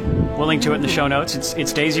 Mm-hmm. You know. We'll link to it in the show notes.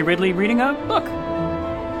 It's Daisy Ridley reading a book.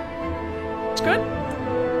 It's good.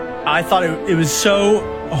 I thought it was so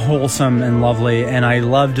wholesome and lovely, and I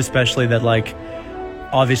loved especially that, like,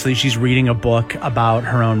 obviously she's reading a book about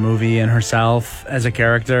her own movie and herself as a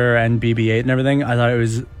character and BB-8 and everything. I thought it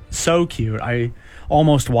was so cute. I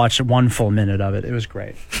almost watched 1 full minute of it. It was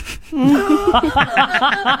great.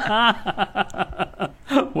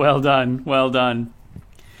 Well done.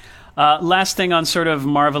 Last thing on sort of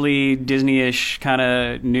Marvel-y, Disney-ish kind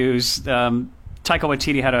of news. Taika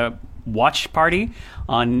Waititi had a watch party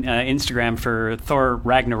on Instagram for Thor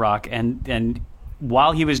Ragnarok, and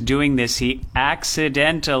while he was doing this, he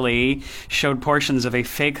accidentally showed portions of a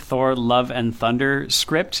fake Thor Love and Thunder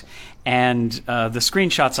script, and the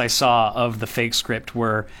screenshots I saw of the fake script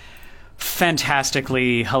were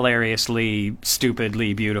fantastically, hilariously,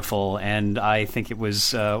 stupidly beautiful, and I think it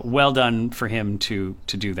was well done for him to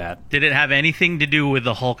do that. Did it have anything to do with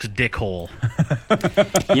the Hulk's dick hole?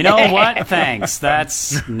 You know what? Thanks.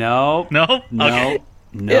 That's no. Okay.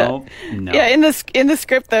 No. Yeah, in the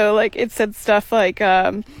script though, like it said stuff like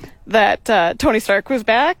the that Tony Stark was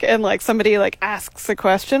back, and like somebody like asks a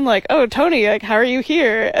question like, "Oh, Tony, like how are you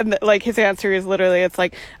here?" And like his answer is literally, it's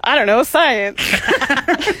like, "I don't know, science."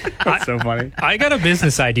 That's so funny. I got a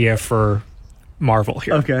business idea for Marvel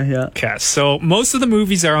here. Okay, yeah. Okay, so most of the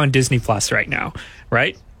movies are on Disney Plus right now,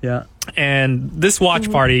 right? Yeah. And this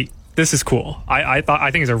watch party, this is cool. I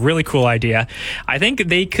think it's a really cool idea. I think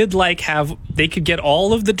they could get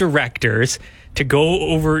all of the directors to go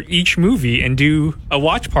over each movie and do a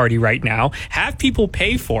watch party right now. Have people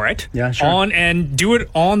pay for it. Yeah, sure. And do it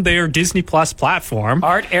on their Disney Plus platform.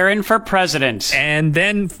 Art Aaron for president. And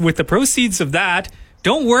then with the proceeds of that,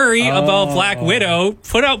 don't worry about Black Widow.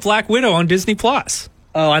 Put out Black Widow on Disney Plus.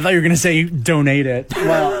 Oh, I thought you were going to say donate it.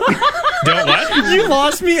 Well, Don't what? you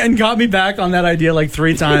lost me and got me back on that idea like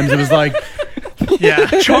 3 times. It was like, Yeah.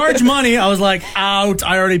 charge money. I was like, out.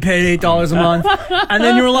 I already paid $8 a month. And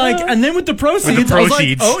then you were like, and then with the proceeds, I was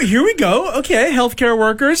like, oh, here we go. Okay, healthcare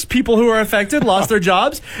workers, people who are affected, lost their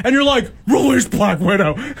jobs. And you're like, release Black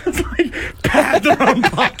Widow. It's like, pat their own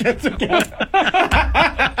pockets again.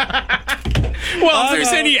 Well, if there's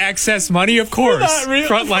any excess money, of course. Not really.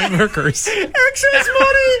 Frontline workers. Excess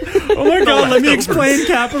money. Oh my God, let me explain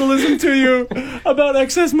capitalism to you about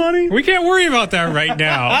excess money. We can't worry about that right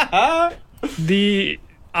now. The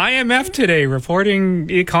IMF today reporting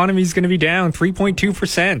the economy is going to be down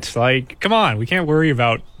 3.2%. Like, come on, we can't worry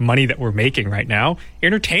about money that we're making right now.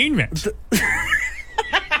 Entertainment.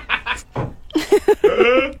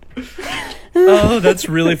 Oh, that's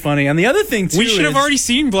really funny. And the other thing too, We should have already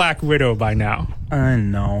seen Black Widow by now. I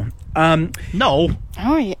know. No.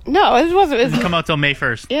 Oh yeah, no, it wasn't. Doesn't come out till May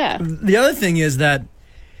 1st. Yeah, The other thing is that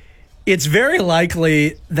it's very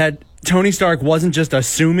likely that Tony Stark wasn't just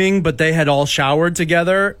assuming, but they had all showered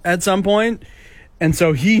together at some point, and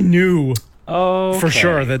so he knew for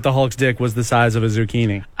sure that the Hulk's dick was the size of a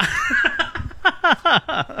zucchini.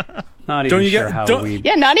 Not even Don't you sure get- how don't- we...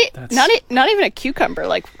 yeah, not even a cucumber.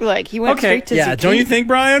 Like he went Okay. straight to Yeah, zucchini. don't you think,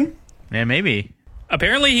 Brian? Yeah, maybe.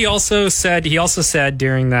 Apparently, he also said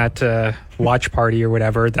during that watch party or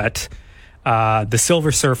whatever that the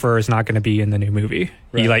Silver Surfer is not going to be in the new movie.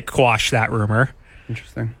 He Right. quashed that rumor.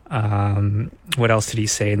 Interesting. What else did he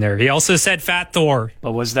say in there? He also said Fat Thor.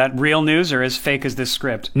 But was that real news or as fake as this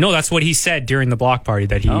script? No, that's what he said during the block party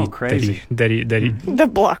that he Oh, crazy. that he The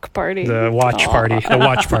block party. the watch party. The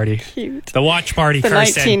watch party. Cute. The watch party, The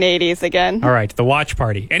Kirsten. 1980s again. All right, the watch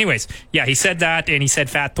party. Anyways, yeah, he said that, and he said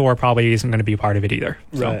Fat Thor probably isn't going to be a part of it either.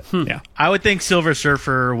 So, Right. yeah. I would think Silver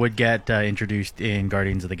Surfer would get introduced in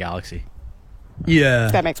Guardians of the Galaxy. Yeah.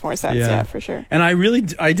 That makes more sense. Yeah, for sure. And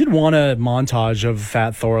I did want a montage of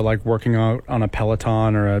Fat Thor working out on a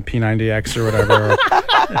Peloton or a P90X or whatever,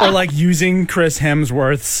 or using Chris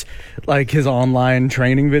Hemsworth's his online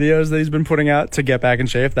training videos that he's been putting out to get back in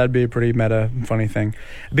shape. That'd be a pretty meta funny thing,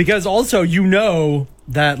 because also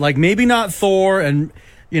that maybe not Thor and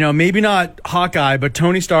maybe not Hawkeye, but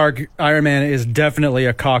Tony Stark, Iron Man, is definitely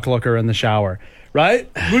a cocklooker in the shower, right?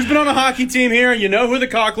 Who's been on a hockey team here? You know who the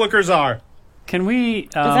cocklookers are. Can we... Is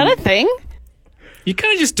that a thing? You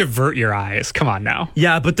kind of just divert your eyes. Come on now.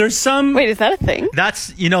 Yeah, but there's some... Wait, is that a thing?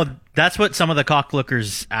 That's what some of the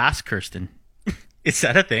cocklookers ask, Kirsten. Is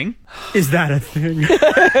that a thing? Is that a thing?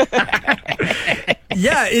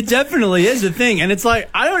 Yeah, it definitely is a thing. And it's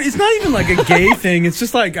it's not even a gay thing. It's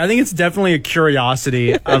just I think it's definitely a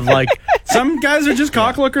curiosity of some guys are just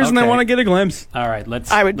cocklookers and they Okay. want to get a glimpse. All right, let's...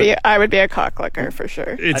 I would be a cocklooker for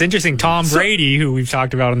sure. It's interesting. Tom Brady, who we've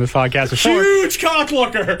talked about on this podcast before, Huge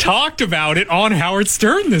cocklooker. talked about it on Howard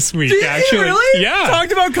Stern this week. Did actually, he really? yeah.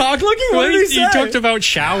 Talked about cocklooking? What Well, did he say? he talked about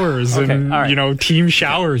showers and all right. team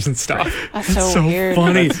showers and stuff. That's so, weird.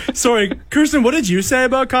 Funny. Sorry, Kirsten, what did you say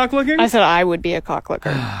about cocklooking? I said I would be a cocklooker.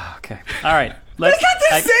 Okay. All right. Let's... It's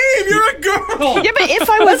not the same. You're a girl. Yeah, but if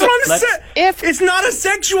I was, That's what I'm Let's- saying. if It's not a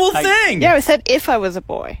sexual thing. yeah, I said if I was a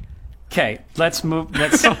boy. Okay, let's move...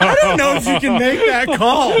 Let's... I don't know if you can make that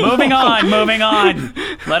call. moving on.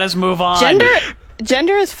 Let us move on.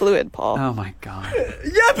 Gender is fluid, Paul. Oh, my God.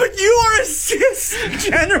 Yeah, but you are a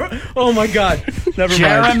cisgender. Oh my God. Never mind.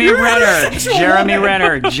 Jeremy You're a Renner. sexual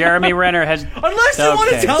woman. Jeremy Renner has... Unless you want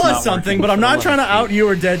to Okay, tell it's us not something, working. but I'm not trying to out you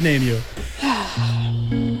or dead name you.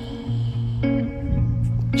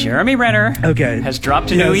 Jeremy Renner Okay. has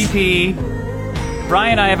dropped a new Yes. EP.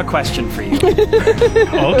 Brian, I have a question for you.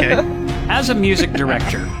 Oh, okay. As a music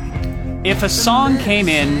director, if a song came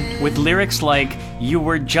in with lyrics like, "You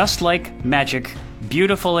were just like magic,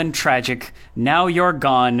 beautiful and tragic, now you're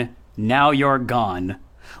gone,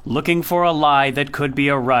 looking for a lie that could be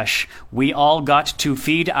a rush, we all got to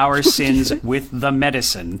feed our sins with the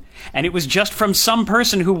medicine," and it was just from some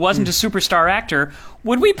person who wasn't a superstar actor,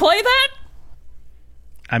 would we play that?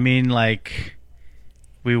 I mean, like,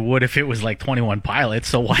 we would if it was like 21 Pilots,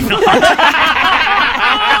 so why not?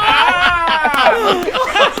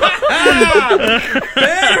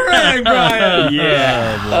 Bang, Brian.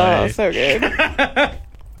 Yeah. Oh, so good.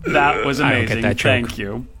 That was I don't amazing. get that joke. Thank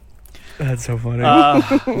you. That's so funny.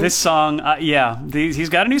 This song, he's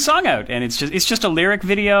got a new song out, and it's just a lyric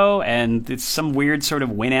video, and it's some weird sort of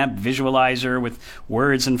Winamp visualizer with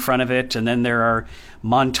words in front of it, and then there are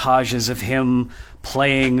montages of him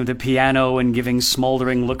playing the piano and giving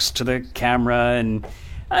smoldering looks to the camera, and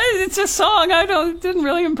it's a song. It didn't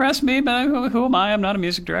really impress me, but who am I? I'm not a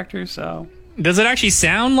music director, so. Does it actually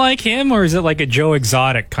sound like him, or is it like a Joe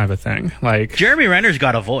Exotic kind of thing? Like Jeremy Renner's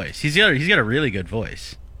got a voice. He's got a really good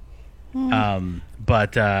voice.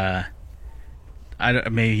 But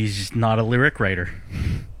maybe he's just not a lyric writer.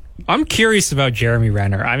 I'm curious about Jeremy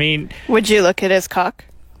Renner. I mean, Would you look at his cock?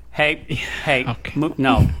 Hey, Okay.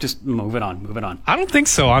 no, just move it on. I don't think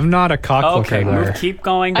so. I'm not a cock Okay, locator. keep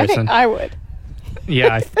going. I think I would.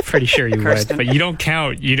 Yeah, I'm pretty sure you would, Kirsten. but you don't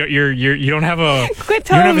count. You don't have a Quit you don't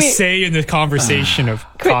telling have a me. say in the conversation of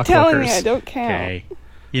Quit cock telling lookers. me I don't count. Okay.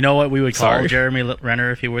 You know what we would call Sorry. Jeremy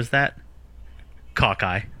Renner if he was that?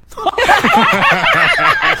 Cockeye.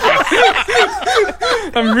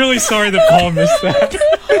 I'm really sorry that Paul missed that.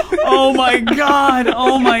 Oh my god.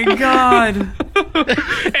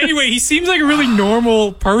 Anyway, he seems like a really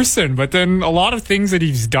normal person, but then a lot of things that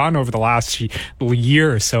he's done over the last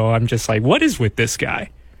year or so, I'm just like, what is with this guy?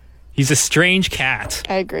 He's a strange cat.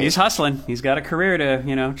 I agree. He's hustling. He's got a career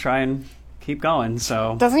to, try and keep going.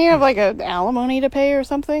 So, Doesn't he have like an alimony to pay or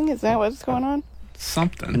something? Is that what's going on?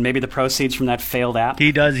 Something. and maybe the proceeds from that failed app.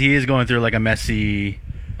 He does. He is going through like a messy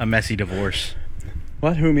divorce.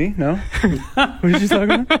 What? Who, me? No? Who did you talk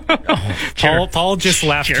about? Paul just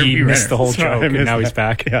left. Jeremy He missed Renner. the whole Sorry, I joke, and missed now he's that.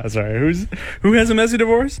 back. Yeah, sorry. Who has a messy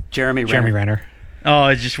divorce? Jeremy Jeremy Renner.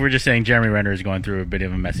 Renner. Oh, we're just saying Jeremy Renner is going through a bit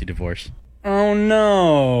of a messy divorce. Oh,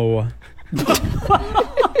 no.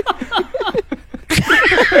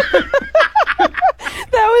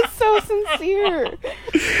 That was so sincere.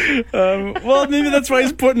 Well, maybe that's why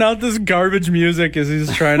he's putting out this garbage music, is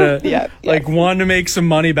he's trying to, Yeah, like, one, to make some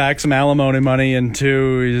money back, some alimony money, and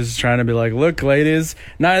two, he's trying to be like, look, ladies,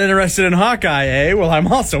 not interested in Hawkeye, eh? Well, I'm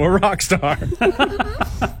also a rock star.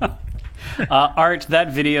 Art,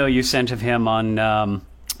 that video you sent of him on,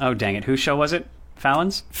 oh dang it, whose show was it?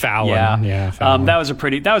 Fallon's? Fallon. Yeah, Fallon. that was a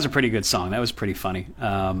pretty good song. That was pretty funny.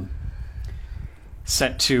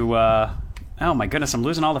 Set to, oh my goodness, I'm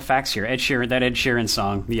losing all the facts here. Ed Sheeran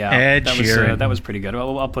song. Yeah, Ed Sheeran. that was pretty good.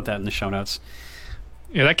 I'll put that in the show notes.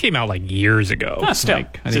 Yeah, that came out like years ago. Still,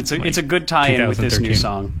 Like, I think, it's a good tie-in with this new 2013.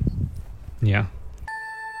 song. Yeah.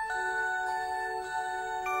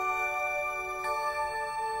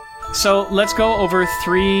 So let's go over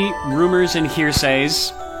 3 rumors and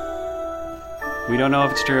hearsays. We don't know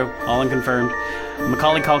if it's true. All unconfirmed.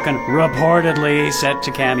 Macaulay Culkin reportedly set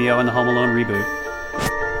to cameo in the Home Alone reboot.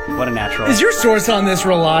 What a natural. Is your source on this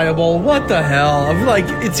reliable? What the hell? I'm like,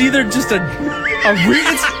 it's either just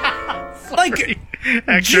it's like,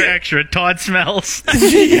 Extra. Todd smells.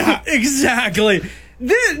 yeah, exactly.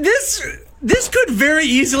 This could very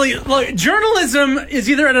easily, like, journalism is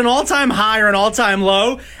either at an all-time high or an all-time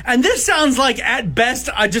low, and this sounds like, at best,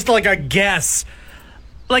 just like a guess.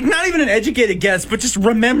 Like, not even an educated guess, but just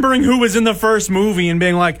remembering who was in the first movie and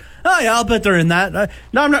being like, oh yeah, I'll bet they're in that.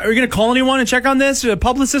 No, I'm not. Are you going to call anyone and check on this? A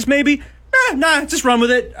publicist, maybe? Nah, just run with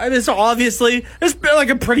it. There's like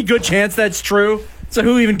a pretty good chance that's true. So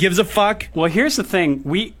who even gives a fuck? Well, here's the thing.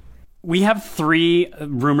 We have 3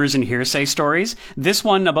 rumors and hearsay stories. This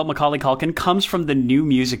one about Macaulay Culkin comes from the New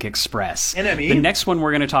Music Express. NME? The next one we're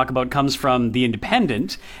going to talk about comes from The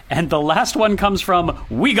Independent. And the last one comes from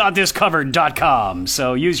WeGotThisCovered.com.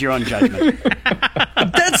 So use your own judgment.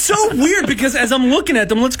 That's so weird because as I'm looking at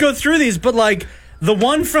them, let's go through these, but like the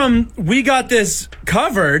one from We Got This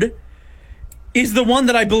Covered is the one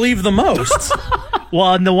that I believe the most.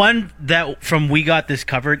 Well, and the one that from We Got This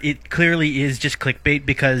Covered, it clearly is just clickbait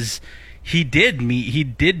because he did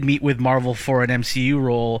meet with Marvel for an MCU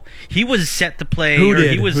role. He was set to play. Who or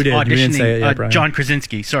did? He was Who did? You didn't auditioning. say it yet, Brian. John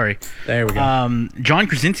Krasinski. Sorry. There we go. John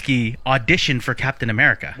Krasinski auditioned for Captain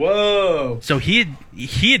America. Whoa. So he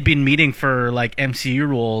had been meeting for like MCU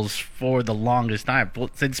roles for the longest time,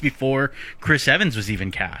 since before Chris Evans was even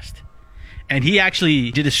cast. And he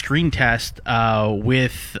actually did a screen test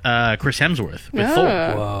with Chris Hemsworth with Thor.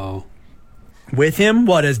 Whoa. With him,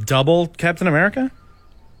 what, as double Captain America?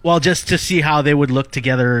 Well, just to see how they would look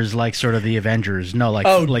together as like sort of the Avengers. No,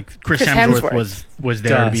 like Chris Hemsworth was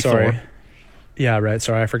there to be sorry. Thor. Yeah, right.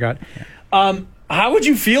 Sorry, I forgot. How would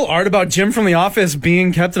you feel, Art, about Jim from The Office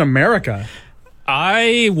being Captain America?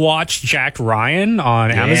 I watched Jack Ryan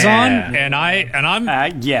on Amazon, and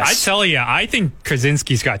I'm yes. I tell you, I think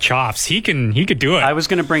Krasinski's got chops. He could do it. I was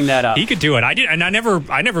going to bring that up. He could do it. I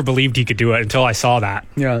never believed he could do it until I saw that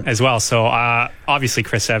as well. So obviously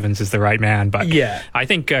Chris Evans is the right man, but I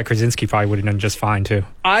think Krasinski probably would have done just fine too.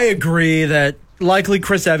 I agree that likely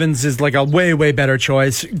Chris Evans is like a way, way better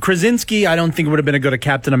choice. Krasinski, I don't think would have been a good at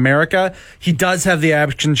Captain America. He does have the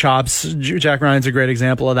action chops. Jack Ryan's a great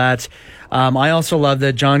example of that. I also love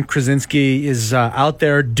that John Krasinski is out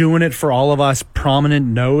there doing it for all of us prominent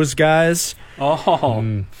nose guys.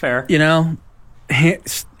 Oh, fair. You know,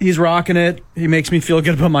 he's rocking it. He makes me feel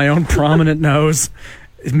good about my own prominent nose.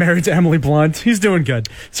 He's married to Emily Blunt. He's doing good.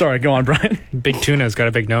 Sorry, go on, Brian. Big Tuna's got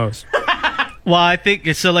a big nose. Well, I think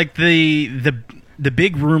so. Like the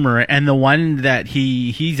big rumor and the one that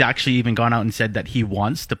he's actually even gone out and said that he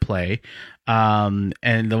wants to play, and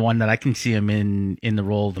the one that I can see him in the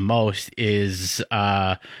role the most is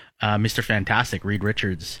Mr. Fantastic, Reed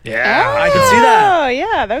Richards. Yeah, I can see that. Oh,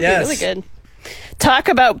 yeah, that would be really good. Talk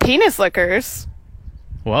about penis lickers.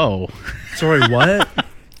 Whoa. Sorry, what?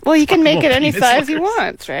 Well, he can make it any penis size he lickers.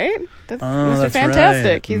 wants, right? That's Mr. that's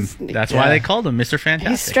Fantastic. right. That's why they called him Mr. He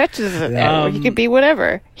Fantastic. stretches it. He could be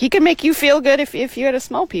whatever. He could make you feel good if you had a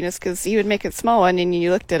small penis, because he would make it small, and then you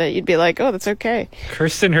looked at it, you'd be like, oh, that's okay.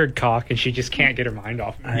 Kirsten heard cock, and she just can't get her mind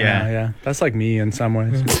off it. Yeah. That's like me in some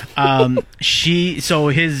ways.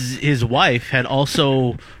 His wife had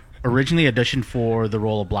also originally auditioned for the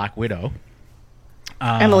role of Black Widow.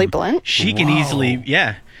 Emily Blunt? She can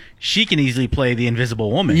easily play the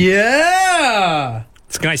Invisible Woman. Yeah.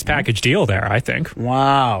 It's a nice package deal there, I think.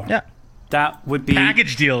 Wow. Yeah. That would be...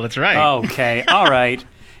 Package deal, that's right. Okay, all right.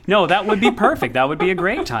 No, that would be perfect. That would be a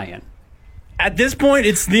great tie-in. At this point,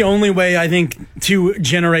 it's the only way, I think, to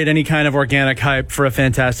generate any kind of organic hype for a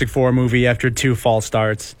Fantastic Four movie after 2 false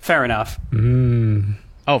starts. Fair enough.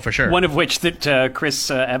 Oh, for sure. One of which that Chris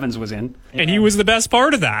Evans was in. And he was the best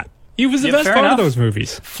part of that. He was the Yeah, best fair part enough. of those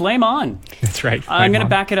movies. Flame on. That's right. I'm going to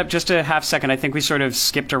back it up just a half second. I think we sort of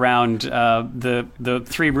skipped around the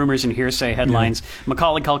 3 rumors and hearsay headlines.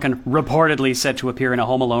 Macaulay Culkin reportedly set to appear in a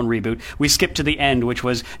Home Alone reboot. We skipped to the end, which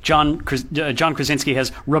was John Krasinski has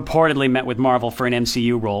reportedly met with Marvel for an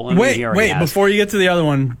MCU role. And he already Wait, has. before you get to the other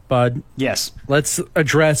one, bud, Yes. let's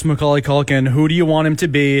address Macaulay Culkin. Who do you want him to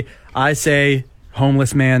be? I say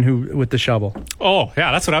homeless man who with the shovel. Oh,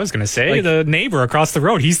 yeah, that's what I was going to say. Like- The neighbor across the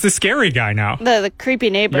road. He's the scary guy now. The creepy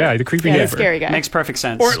neighbor. Yeah, the creepy The neighbor. scary guy. Makes perfect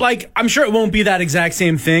sense. Or like, I'm sure it won't be that exact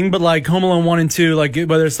same thing, but like Home Alone 1 and 2, like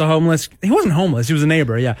whether it's the homeless, he wasn't homeless, he was a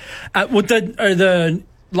neighbor, yeah. With the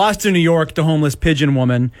Lost in New York, the homeless pigeon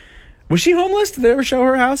woman, was she homeless? Did they ever show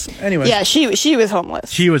her house? Anyway. Yeah, she was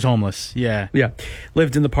homeless. She was homeless, yeah. Yeah.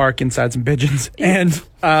 Lived in the park inside some pigeons. And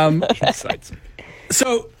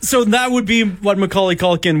so that would be what Macaulay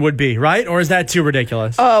Culkin would be, right? Or is that too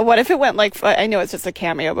ridiculous? What if it went like, I know it's just a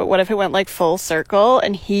cameo, but what if it went like full circle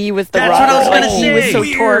and he was the That's what I was robber, gonna like he was say. so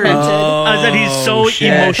Weird. tormented. That he's so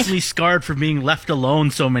shit. emotionally scarred from being left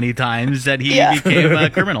alone so many times that he Yeah. became a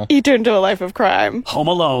criminal. He turned to a life of crime. Home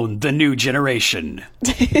Alone, the new generation.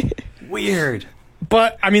 Weird.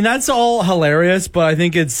 But, I mean, that's all hilarious, but I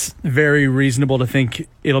think it's very reasonable to think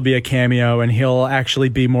it'll be a cameo and he'll actually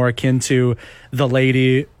be more akin to the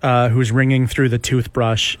lady who's ringing through the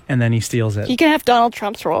toothbrush and then he steals it. He can have Donald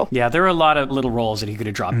Trump's role. Yeah, there are a lot of little roles that he could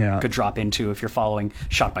Yeah. drop into if you're following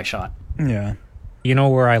shot by shot. Yeah. You know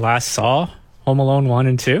where I last saw Home Alone 1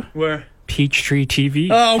 and 2? Where? Peachtree TV.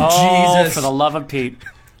 Oh, Jesus. For the love of Pete.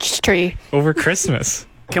 Tree. Over Christmas.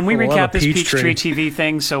 Can we For the love recap of this Peachtree. Peachtree TV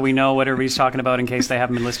thing so we know what everybody's talking about in case they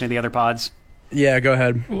haven't been listening to the other pods? Yeah, go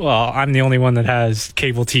ahead. Well, I'm the only one that has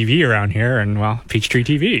cable TV around here, and, well, Peachtree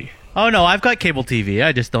TV. Oh, no, I've got cable TV.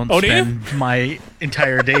 I just don't Oh, do you? spend my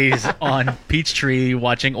entire days on Peachtree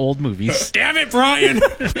watching old movies. Damn it, Brian!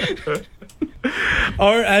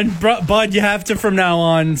 Bud, you have to from now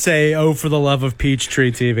on say, oh, for the love of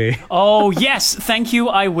Peachtree TV. Oh, yes. Thank you.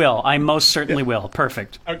 I will. I most certainly will.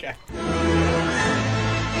 Perfect. Okay.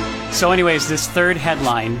 So anyways, this third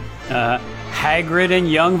headline, Hagrid and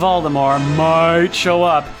young Voldemort might show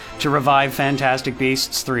up to revive Fantastic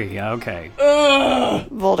Beasts 3. Okay.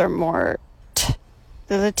 Voldemort.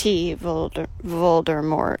 There's a T.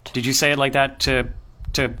 Voldemort. Did you say it like that to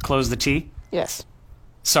close the T? Yes.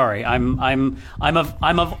 Sorry, I'm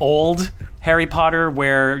of old Harry Potter,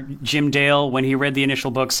 where Jim Dale, when he read the initial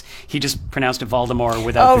books, he just pronounced it Voldemort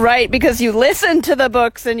without. Oh, right, because you listened to the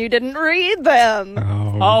books and you didn't read them.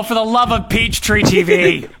 Oh, for the love of Peachtree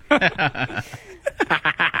TV!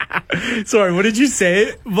 Sorry, what did you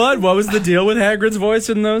say, Bud? What was the deal with Hagrid's voice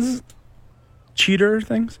in those? cheater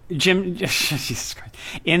things? Jim, Jesus Christ.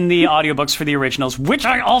 In the audiobooks for the originals, which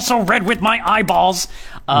I also read with my eyeballs,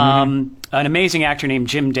 an amazing actor named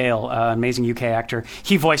Jim Dale, amazing UK actor.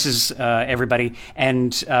 He voices everybody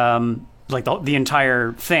and like the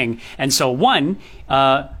entire thing. And so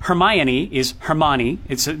Hermione is Hermione.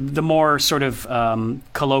 It's the more sort of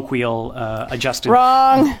colloquial adjusted.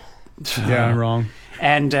 Wrong. Yeah, I'm wrong.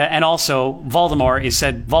 And also Voldemort is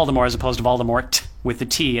said Voldemort as opposed to Voldemort with the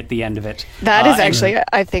T at the end of it. That is actually,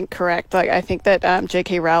 I think, correct. Like, I think that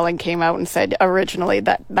J.K. Rowling came out and said originally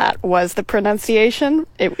that was the pronunciation.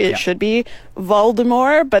 It should be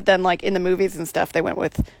Voldemort, but then, like, in the movies and stuff, they went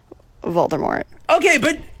with Voldemort. Okay,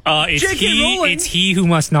 but it's he who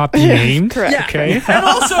must not be named. Correct. yeah. Okay. And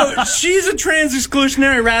also, she's a trans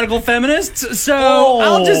exclusionary radical feminist, so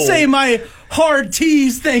I'll just say my hard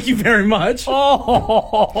T's, thank you very much.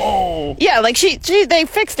 Oh, Yeah, like they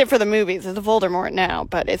fixed it for the movies. It's Voldemort now,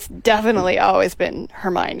 but it's definitely always been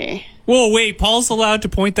Hermione. Whoa, wait, Paul's allowed to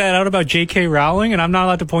point that out about J.K. Rowling, and I'm not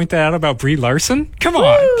allowed to point that out about Brie Larson? Come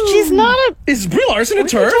on. She's not a. Is Brie Larson a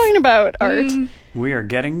What are you turf? talking about, Art? we are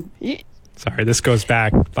getting. Sorry, this goes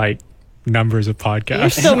back like numbers of You're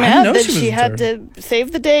podcasts. so I mad know that she was she a had to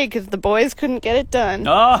save the day because the boys couldn't get it done.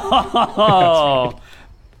 Oh,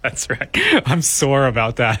 That's right. I'm sore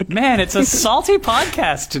about that. man, it's a salty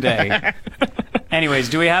podcast today. Anyways,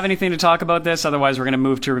 do we have anything to talk about this? Otherwise, we're going to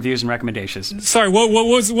move to reviews and recommendations. Sorry,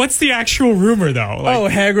 what's the actual rumor though? Like, Oh,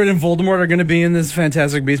 Hagrid and Voldemort are going to be in this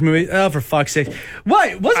Fantastic Beasts movie. Oh, for fuck's sake!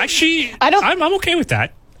 Why? actually, I don't- I'm okay with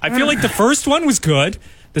that. I feel like the first one was good.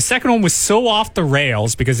 The second one was so off the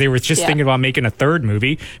rails because they were just Yeah. thinking about making a third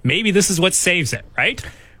movie. Maybe this is what saves it, right?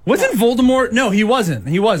 Wasn't Voldemort? No, he wasn't.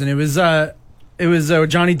 He wasn't. It was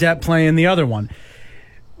Johnny Depp playing the other one.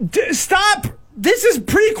 Stop! This is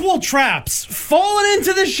prequel traps. Falling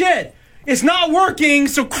into the shit. It's not working,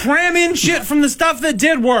 so cram in shit from the stuff that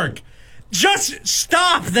did work. Just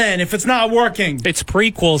stop then if it's not working. It's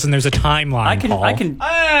prequels and there's a timeline. Paul. I can.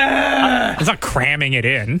 It's not cramming it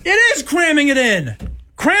in. It is cramming it in.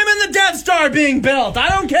 Cramming the Death Star being built. I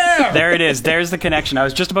don't care. There it is. There's the connection. I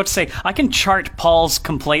was just about to say, I can chart Paul's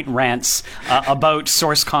complaint rants about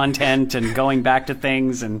source content and going back to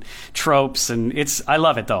things and tropes, and I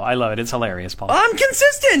love it, though. I love it. It's hilarious, Paul. I'm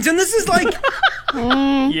consistent, and this is like,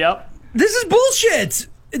 Yep. this is bullshit.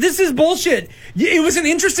 This is bullshit. It was an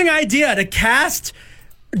interesting idea to cast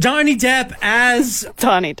Johnny Depp as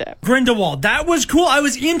Johnny Depp. Grindelwald. That was cool. I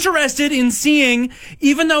was interested in seeing,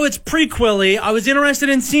 even though it's prequel-y, I was interested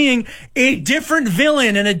in seeing a different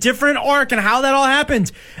villain and a different arc and how that all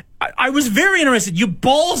happened. I was very interested. You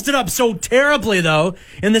ballsed it up so terribly, though,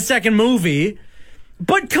 in the second movie.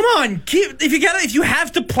 But come on, if you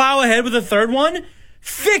have to plow ahead with a third one,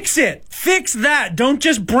 fix it. Fix that. Don't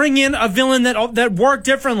just bring in a villain that worked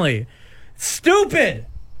differently. Stupid.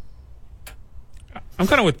 I'm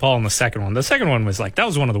kind of with Paul on the second one. The second one was that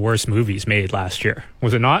was one of the worst movies made last year.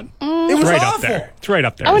 Was it not? It was right awful. up there. It's right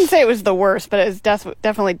up there. I wouldn't say it was the worst, but it was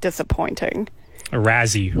definitely disappointing. A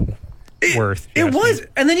Razzie worth. It was.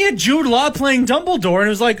 And then you had Jude Law playing Dumbledore, and it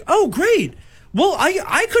was like, oh, great. Well,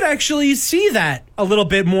 I could actually see that a little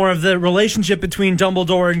bit more of the relationship between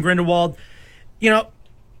Dumbledore and Grindelwald.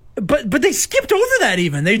 But they skipped over that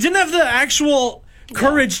even. They didn't have the actual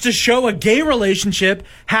courage to show a gay relationship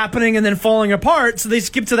happening and then falling apart, so they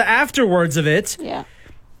skipped to the afterwards of it. Yeah.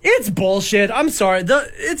 It's bullshit. I'm sorry.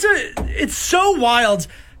 It's so wild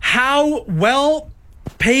how well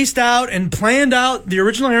paced out and planned out the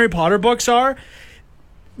original Harry Potter books are,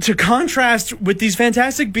 to contrast with these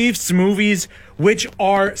Fantastic Beasts movies, which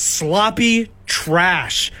are sloppy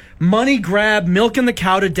trash, money grab, milking the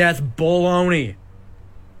cow to death baloney.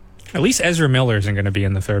 At least Ezra Miller isn't going to be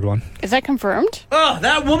in the third one. Is that confirmed? Oh,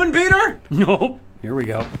 that woman beater? Nope. Here we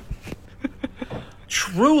go.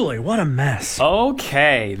 Truly, what a mess.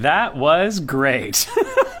 Okay, that was great.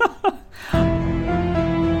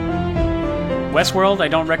 Westworld, I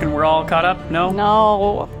don't reckon we're all caught up. No?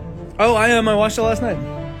 No. Oh, I watched it last night.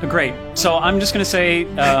 Great. So I'm just going to say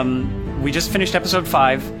we just finished episode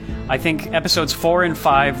 5. I think episodes 4 and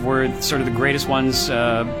 5 were sort of the greatest ones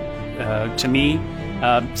to me.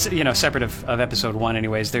 Separate of episode 1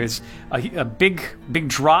 anyways. There's a big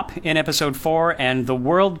drop in episode 4, and the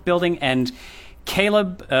world building and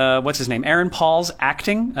Caleb, what's his name? Aaron Paul's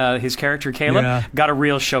acting, his character Caleb, got a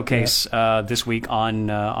real showcase this week on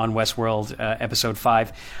Westworld episode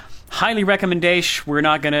 5. Highly recommendation. We're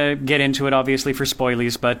not going to get into it, obviously, for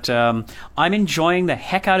spoilies, but I'm enjoying the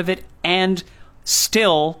heck out of it, and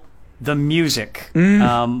still the music.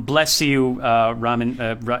 Bless you, Ramen,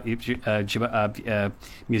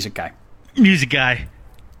 music guy. Music guy.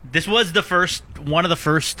 This was one of the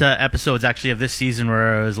first episodes actually of this season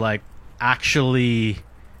where I was like actually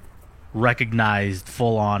recognized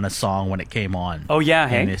full on a song when it came on. Oh yeah,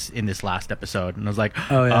 hey. in this last episode, and I was like,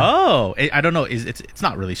 Oh, yeah. I don't know. It's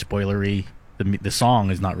not really spoilery. The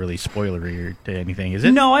song is not really spoilery to anything, is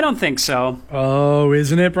it? No, I don't think so. Oh,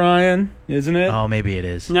 isn't it, Brian? Isn't it? Oh, maybe it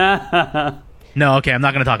is. Yeah, No, okay, I'm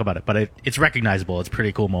not going to talk about it, but it's recognizable. It's a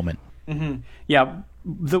pretty cool moment.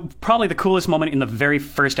 probably the coolest moment in the very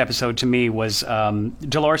first episode to me was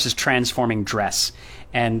Dolores' transforming dress.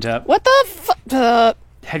 And What the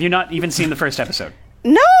have you not even seen the first episode?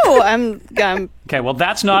 No, I'm Okay, well,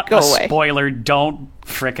 that's not Go a away. spoiler. Don't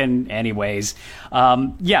frickin' anyways.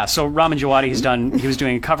 So Ramin Djawadi he was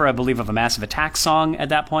doing a cover, I believe, of a Massive Attack song at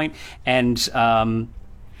that point, and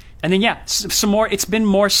then some more. It's been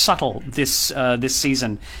more subtle this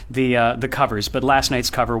season, the covers, but last night's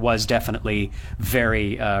cover was definitely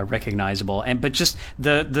very recognizable, but just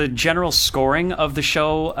the general scoring of the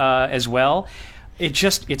show as well. It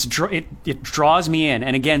draws me in,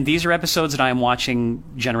 and again, these are episodes that I am watching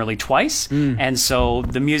generally twice, and so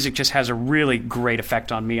the music just has a really great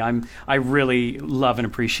effect on me. I really love and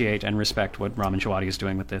appreciate and respect what Ramin Djawadi is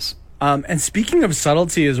doing with this. And speaking of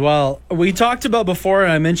subtlety as well, we talked about before,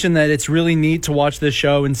 and I mentioned that it's really neat to watch this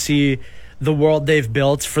show and see the world they've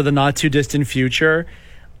built for the not too distant future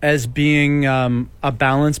as being a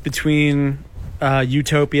balance between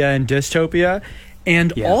utopia and dystopia.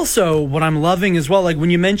 And also what I'm loving as well, like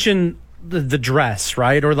when you mention the dress,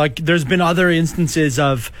 right? Or like there's been other instances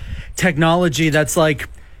of technology that's like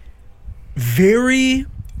very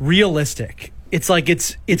realistic. It's like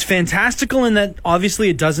it's fantastical in that obviously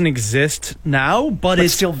it doesn't exist now, but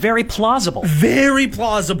it's still very plausible. Very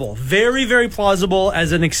plausible. Very, very plausible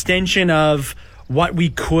as an extension of what we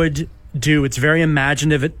could do. It's very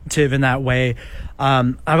imaginative in that way.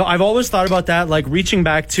 I've always thought about that, like reaching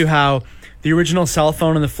back to how the original cell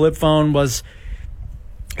phone and the flip phone was,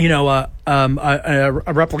 a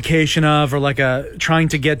replication of, or like trying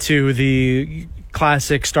to get to the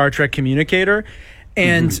classic Star Trek communicator.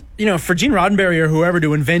 And, for Gene Roddenberry or whoever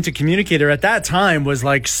to invent a communicator at that time was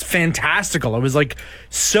like fantastical. It was like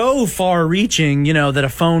so far reaching, that a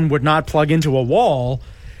phone would not plug into a wall.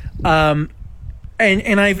 And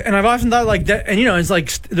I've often thought like that, and it's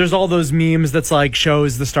like there's all those memes that's like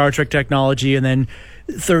shows the Star Trek technology, and then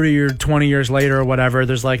 30 or 20 years later or whatever,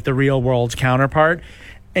 there's like the real world counterpart,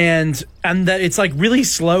 and that it's like really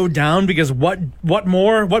slowed down because what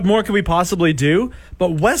more could we possibly do?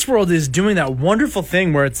 But Westworld is doing that wonderful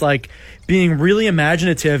thing where it's like being really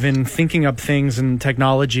imaginative and thinking up things and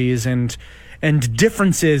technologies and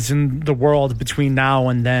differences in the world between now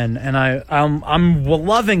and then, and I'm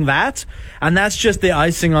loving that, and that's just the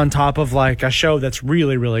icing on top of like a show that's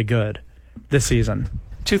really, really good this season.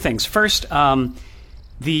 Two things. First,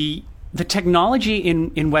 the technology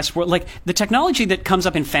in Westworld, like the technology that comes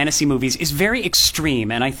up in fantasy movies, is very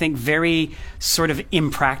extreme and I think very sort of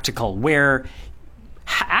impractical, where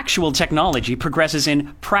actual technology progresses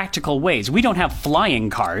in practical ways. We don't have flying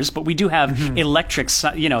cars, but we do have electric,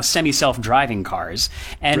 semi-self-driving cars.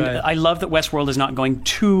 And Right. I love that Westworld is not going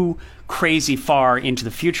too crazy far into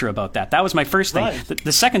the future about that. That was my first thing. Right.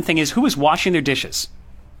 The second thing is, who is washing their dishes?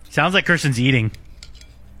 Sounds like Kirsten's eating.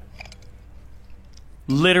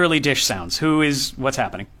 Literally dish sounds. What's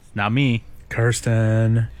happening? Not me.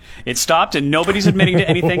 Kirsten. It stopped and nobody's admitting to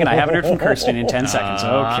anything, and I haven't heard from Kirsten in 10 seconds.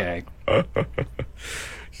 Okay.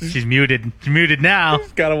 She's muted. She's muted now.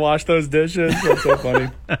 Gotta wash those dishes. That's so funny.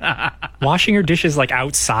 Washing your dishes like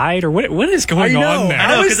outside, or what is going on there?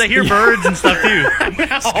 I know, because I hear birds and stuff too.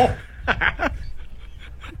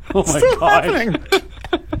 Oh my God.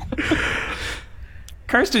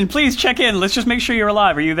 Kirsten, please check in. Let's just make sure you're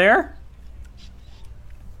alive. Are you there?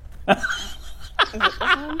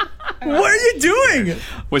 What are you doing?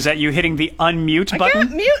 Was that you hitting the unmute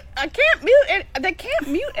button? I can't mute it. They can't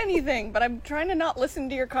mute anything, but I'm trying to not listen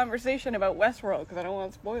to your conversation about Westworld because I don't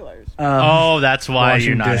want spoilers. Oh, that's why Washing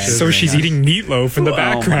you're not. dishes. So she's eating meatloaf in the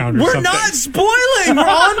background or We're something. not spoiling. We're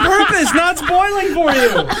on purpose, not spoiling for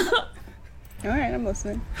you. All right, I'm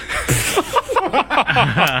listening.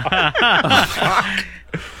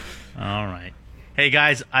 All right. Hey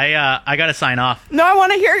guys, I gotta sign off. No, I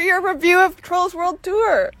want to hear your review of Trolls World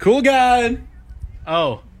Tour. Cool guy.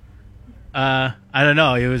 Oh, I don't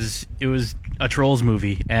know. It was a Trolls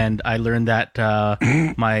movie, and I learned that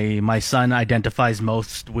my son identifies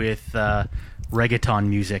most with reggaeton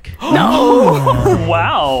music.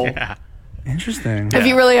 Wow. Yeah. Interesting. If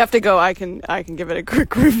you really have to go, I can give it a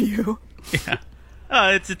quick review.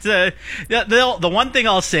 The one thing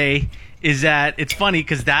I'll say is that it's funny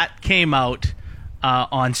because that came out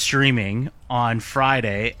on streaming on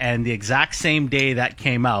Friday, and the exact same day that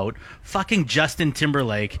came out, fucking Justin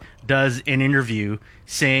Timberlake does an interview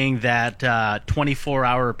saying that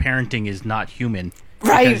 24-hour parenting is not human.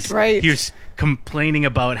 Right, Because right. He was complaining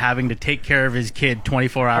about having to take care of his kid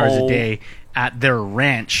 24 hours a day at their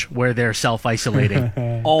ranch where they're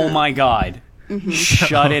self-isolating. Oh my God.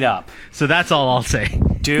 Shut it up. So that's all I'll say.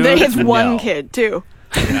 Dude, His one no. kid too.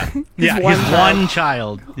 Yeah, one his one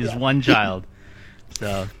child. His one child.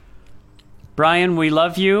 So Brian, we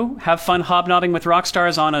love you. Have fun hobnobbing with rock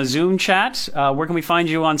stars on a Zoom chat. Where can we find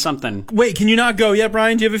you on something? Wait, can you not go yet,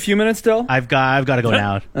 Brian? Do you have a few minutes still? I've got to go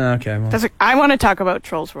now. Okay. Well. I want to talk about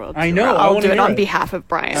Trolls World. I know, I I'll wanna do it hear on it. behalf of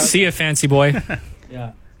Brian. See ya, fancy boy.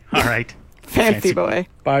 Yeah. All right. Fancy boy.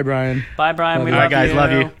 Bye, Brian. Bye, Brian. We All love right, guys. you.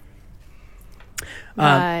 Love you.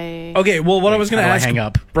 Bye. Okay, well, what I was going to How do I ask hang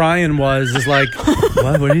up? Brian is like,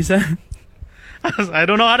 what did he say? I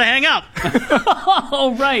don't know how to hang up.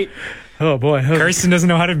 Oh, right. Oh, boy. Kirsten doesn't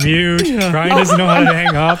know how to mute. Brian doesn't know how to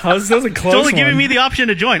hang up. That was a close It's only one. giving me the option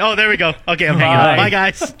to join. Oh, there we go. Okay, I'm hanging Bye. up. Bye,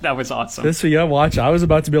 guys. That was awesome. This, yeah, watch. I was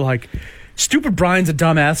about to be like, stupid Brian's a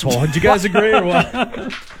dumb asshole. Do you guys agree or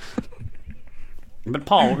what? But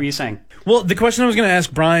Paul, what were you saying? Well, the question I was going to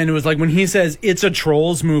ask Brian was like when he says it's a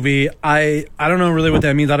Trolls movie, I don't know really what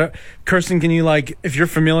that means. Kirsten, can you if you're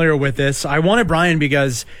familiar with this? I wanted Brian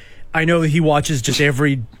because I know he watches just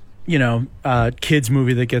every kids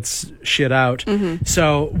movie that gets shit out. Mm-hmm.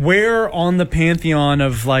 So where on the pantheon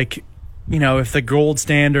of if the gold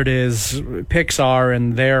standard is Pixar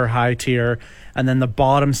and their high tier, and then the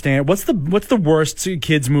bottom standard, what's the worst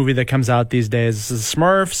kids movie that comes out these days? Is it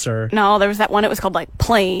Smurfs or? No, there was that one. It was called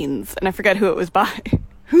Planes, and I forget who it was by.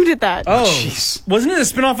 Who did that? Oh, Jeez. wasn't it a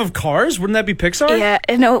spinoff of Cars? Wouldn't that be Pixar? Yeah,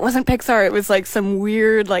 no, it wasn't Pixar. It was some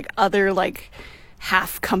weird other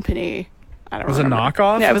half company. I don't. Was it a remember.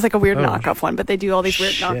 knockoff? Yeah, it was a weird Oh, knockoff one. But they do all these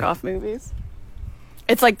weird shit. knockoff movies.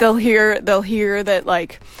 It's they'll hear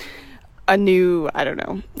that a new, I don't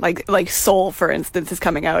know, like Soul, for instance, is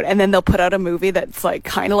coming out, and then they'll put out a movie that's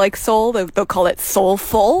kind of like Soul. They'll call it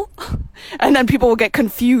Soulful, and then people will get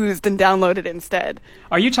confused and download it instead.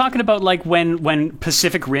 Are you talking about when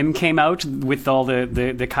Pacific Rim came out with all the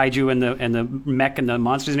kaiju and the mech and the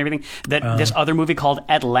monsters and everything? That this other movie called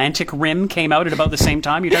Atlantic Rim came out at about the same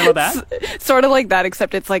time. You talking about that? Sort of like that,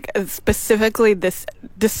 except it's specifically this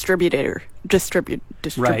distributor.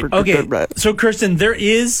 Right. Okay, so Kirsten, there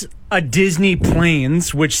is a Disney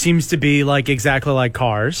Planes, which seems to be exactly like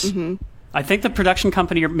Cars. Mm-hmm. I think the production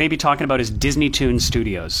company you're maybe talking about is Disney Toon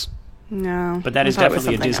Studios. No, But that I is thought it was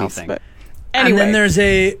definitely a something Disney thing. but anyway, And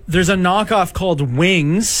then there's a knockoff called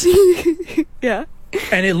Wings, yeah.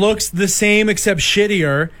 and it looks the same except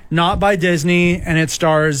shittier, not by Disney, and it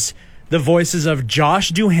stars the voices of Josh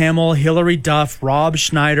Duhamel, Hilary Duff, Rob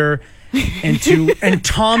Schneider, and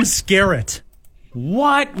Tom Skerritt.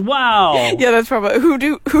 What? Wow. Yeah, that's probably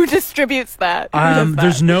who distributes that? Who does that?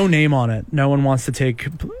 There's no name on it. No one wants to take.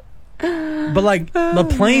 But the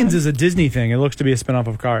Planes is a Disney thing. It looks to be a spinoff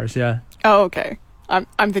of Cars. Yeah. Oh, okay.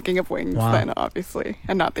 I'm thinking of Wings Wow. then, obviously,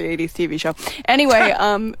 and not the 80s TV show. Anyway,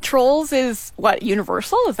 Trolls is what,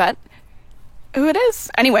 Universal? Is that who it is?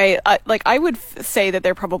 Anyway, I would say that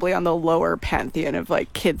they're probably on the lower pantheon of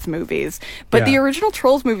kids movies. But the Yeah. original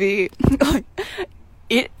Trolls movie,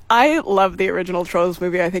 I love the original Trolls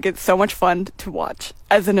movie. I think it's so much fun to watch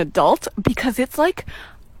as an adult because it's like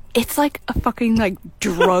a fucking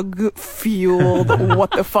drug fueled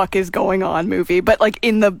what the fuck is going on movie, but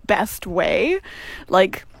in the best way.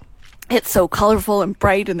 It's so colorful and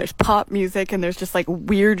bright, and there's pop music, and there's just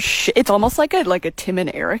weird shit. It's almost like a Tim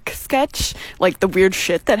and Eric sketch, the weird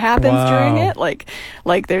shit that happens during it.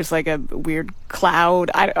 There's a weird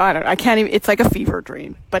cloud. I don't. I can't even. It's like a fever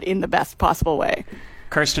dream, but in the best possible way.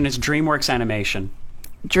 Kirsten, it's DreamWorks Animation.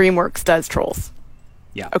 DreamWorks does Trolls.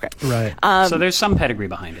 Yeah. Okay. Right. So there's some pedigree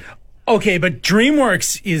behind it. Okay, but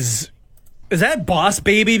DreamWorks is that Boss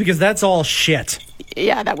Baby? Because that's all shit.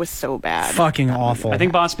 Yeah, that was so bad. Fucking awful. I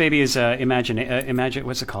think Boss Baby is Imagine.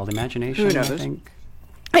 What's it called? Imagination. Who knows? I think.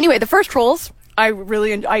 Anyway, the first Trolls, I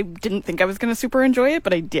didn't think I was going to super enjoy it,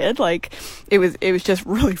 but I did. It was just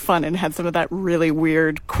really fun and had some of that really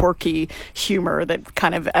weird, quirky humor that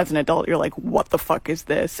kind of, as an adult, you're like, what the fuck is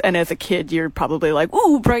this? And as a kid, you're probably like,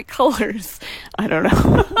 ooh, bright colors. I don't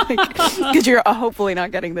know. Because you're hopefully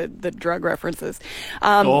not getting the drug references.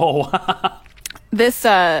 This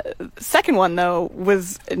second one, though,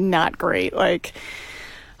 was not great.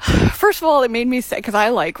 First of all, it made me sad because I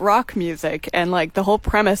like rock music, and the whole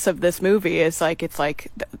premise of this movie is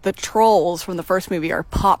the trolls from the first movie are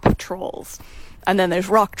pop trolls, and then there's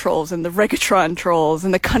rock trolls and the reggaeton trolls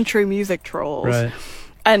and the country music trolls. Right.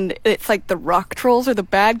 And it's like the rock trolls are the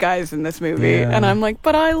bad guys in this movie. Yeah. And I'm like,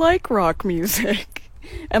 but I like rock music.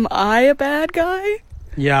 Am I a bad guy?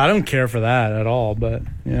 Yeah, I don't care for that at all, but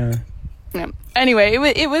yeah. Yeah. Anyway,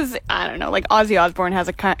 it was, I don't know, like Ozzy Osbourne has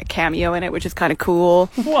a cameo in it, which is kind of cool.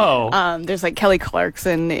 Whoa. There's like Kelly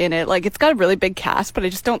Clarkson in it. Like, it's got a really big cast, but I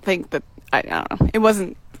just don't think that, I don't know. It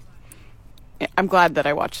wasn't, I'm glad that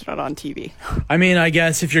I watched it on TV. I mean, I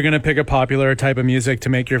guess if you're going to pick a popular type of music to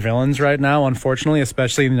make your villains right now, unfortunately,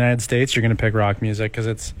 especially in the United States, you're going to pick rock music because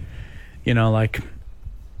it's, you know, like,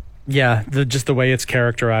 yeah, just the way it's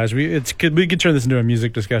characterized. We could turn this into a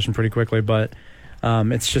music discussion pretty quickly, but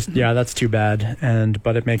it's just, yeah, that's too bad.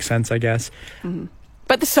 But it makes sense, I guess. Mm-hmm.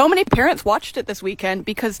 But so many parents watched it this weekend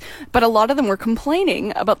but a lot of them were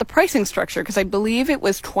complaining about the pricing structure because I believe it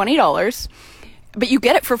was $20. But you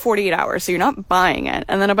get it for 48 hours, so you're not buying it.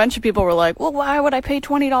 And then a bunch of people were like, well, why would I pay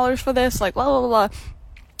 $20 for this? Like, blah, blah, blah, blah.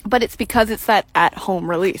 But it's because it's that at-home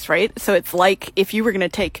release, right? So it's like if you were going to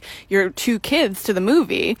take your 2 kids to the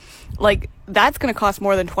movie, like, that's going to cost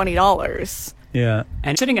more than $20. Yeah.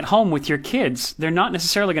 And sitting at home with your kids, they're not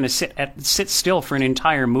necessarily going to sit still for an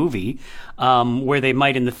entire movie where they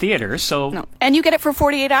might in the theater. So No. And you get it for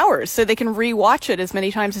 48 hours, so they can re-watch it as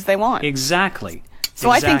many times as they want. Exactly. So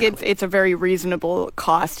I think it's a very reasonable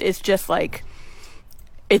cost. It's just like,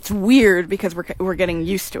 it's weird because we're getting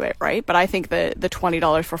used to it, right? But I think the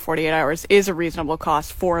 $20 for 48 hours is a reasonable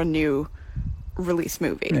cost for a new release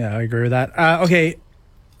movie. Yeah, I agree with that. Okay,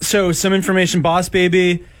 so some information. Boss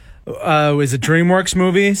Baby was a DreamWorks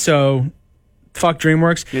movie, so fuck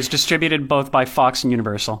DreamWorks. It's distributed both by Fox and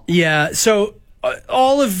Universal. Yeah, so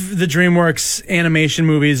all of the DreamWorks animation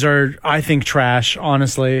movies are, I think, trash,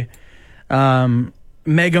 honestly.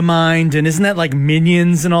 Megamind, and isn't that like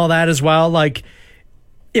Minions and all that as well? Like,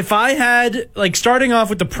 if I had, like, starting off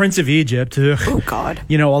with the Prince of Egypt, Oh, God.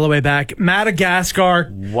 you know, all the way back,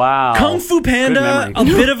 Madagascar, Wow. Kung Fu Good Panda,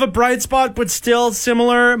 memory. a bit of a bright spot, but still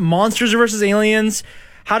similar. Monsters vs. Aliens,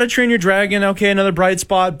 How to Train Your Dragon, okay, another bright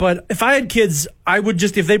spot. But if I had kids, I would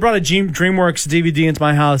just, if they brought a DreamWorks DVD into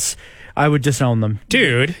my house, I would just own them.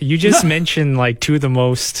 Dude, you just mentioned like 2 of the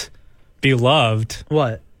most beloved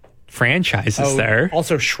What? franchises there.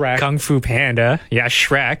 Also Shrek. Kung Fu Panda, yeah,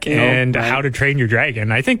 Shrek, and right. How to Train Your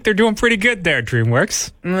Dragon. I think they're doing pretty good there,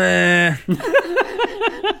 DreamWorks.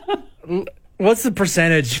 What's the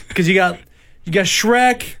percentage? Because you got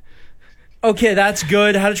Shrek. Okay, that's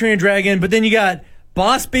good. How to Train Your Dragon. But then you got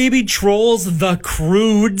Boss Baby, Trolls, The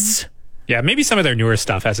Croods, Yeah, maybe some of their newer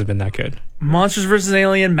stuff hasn't been that good. Monsters vs.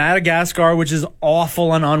 Alien, Madagascar, which is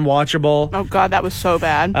awful and unwatchable. Oh, God, that was so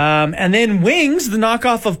bad. And then Wings, the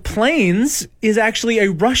knockoff of Planes, is actually a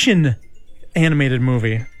Russian animated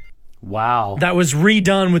movie Wow. that was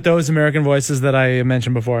redone with those American voices that I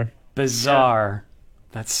mentioned before. Bizarre.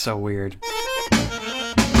 That's so weird.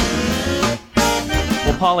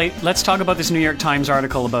 Well, Polly, let's talk about this New York Times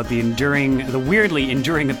article about the weirdly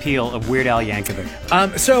enduring appeal of Weird Al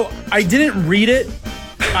Yankovic. So I didn't read it.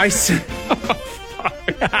 I'm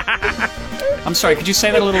sorry, could you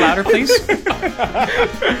say that a little louder, please?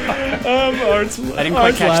 Art's, I didn't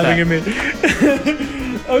quite catch laughing that. at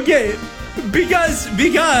me. Okay, because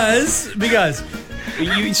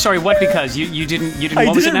Sorry, what? Because you didn't. I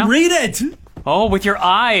What was it didn't now? read it. Oh, with your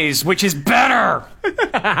eyes, which is better.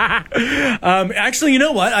 Actually, you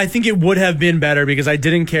know what? I think it would have been better because I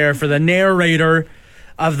didn't care for the narrator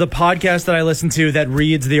of the podcast that I listen to that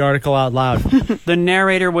reads the article out loud. The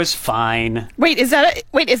narrator was fine. Wait,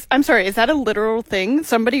 I'm sorry, is that a literal thing?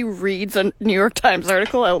 Somebody reads a New York Times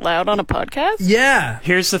article out loud on a podcast? Yeah.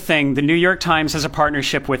 Here's the thing. The New York Times has a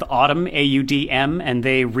partnership with Audm, A-U-D-M, and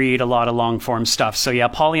they read a lot of long-form stuff. So yeah,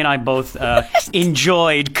 Polly and I both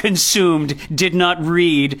enjoyed, consumed, did not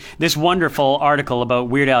read this wonderful article about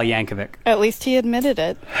Weird Al Yankovic. At least he admitted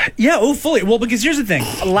it. Yeah, oh, fully. Well, because here's the thing.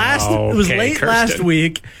 It was Okay, late Kirsten. last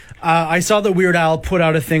week. I saw that Weird Al put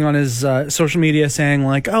out a thing on his social media saying,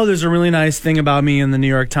 like, oh, there's a really nice thing about me in the New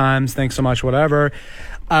York Times. Thanks so much, whatever.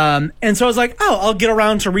 And so I was like, oh, I'll get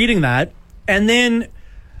around to reading that. And then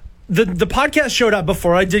the podcast showed up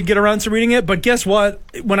before I did get around to reading it. But guess what?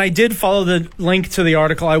 When I did follow the link to the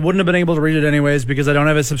article, I wouldn't have been able to read it anyways because I don't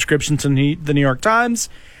have a subscription to the New York Times.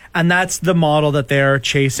 And that's the model that they're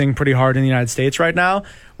chasing pretty hard in the United States right now,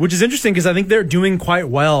 which is interesting because I think they're doing quite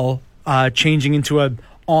well changing into a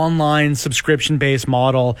online subscription-based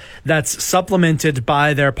model that's supplemented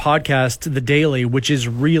by their podcast, The Daily, which is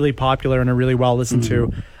really popular and a really well-listened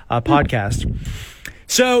to podcast.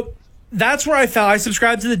 So that's where I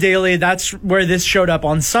subscribed to The Daily. That's where this showed up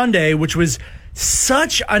on Sunday, which was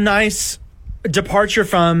such a nice departure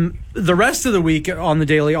from the rest of the week on The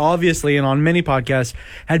Daily, obviously, and on many podcasts,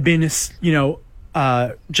 had been,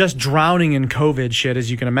 just drowning in COVID shit,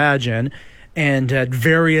 as you can imagine, and at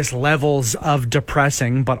various levels of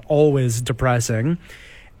depressing, but always depressing.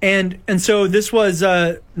 And so this was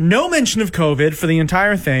no mention of COVID for the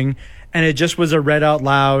entire thing, and it just was a read out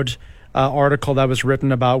loud article that was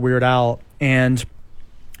written about Weird Al, and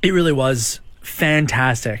it really was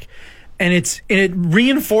fantastic. And it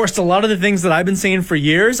reinforced a lot of the things that I've been saying for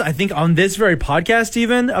years, I think on this very podcast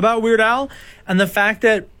even, about Weird Al, and the fact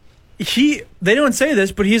that they don't say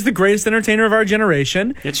this, but he's the greatest entertainer of our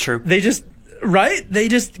generation. It's true. They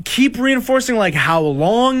just keep reinforcing like how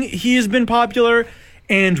long he has been popular,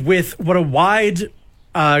 and with what a wide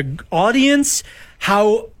audience,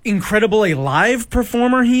 how incredible a live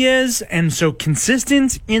performer he is, and so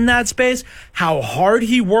consistent in that space, how hard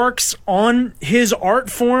he works on his art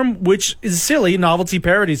form, which is silly, novelty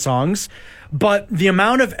parody songs, but the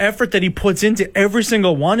amount of effort that he puts into every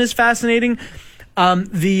single one is fascinating.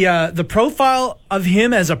 The profile of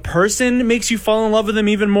him as a person makes you fall in love with him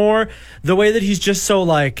even more. The way that he's just so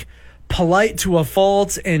like polite to a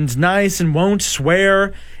fault and nice and won't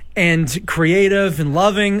swear and creative and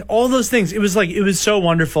loving, all those things. It was so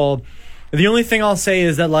wonderful. The only thing I'll say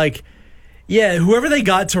is that like, yeah, whoever they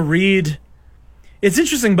got to read, it's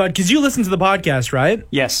interesting, Bud, because you listen to the podcast, right?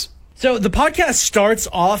 Yes. So the podcast starts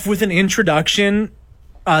off with an introduction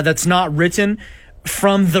that's not written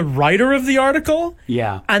from the writer of the article.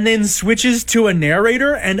 Yeah. And then switches to a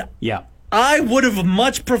narrator. And yeah, I would have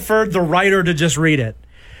much preferred the writer to just read it,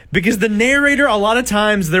 because the narrator, a lot of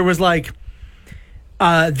times there was like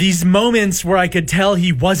these moments where I could tell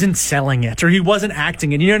he wasn't selling it or he wasn't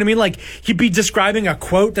acting it. You know what I mean? Like he'd be describing a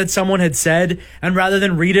quote that someone had said, and rather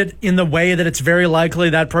than read it in the way that it's very likely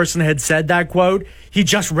that person had said that quote, he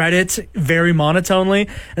just read it very monotonely.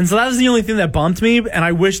 And so that was the only thing that bumped me, and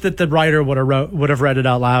I wish that the writer would have read it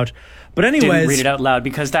out loud. But anyways, didn't read it out loud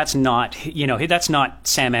because that's not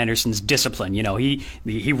Sam Anderson's discipline.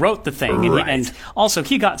 He wrote the thing, right. and also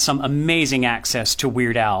he got some amazing access to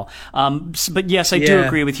Weird Al. But yes, I do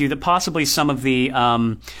agree with you that possibly some of the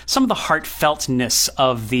heartfeltness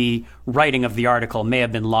of the writing of the article may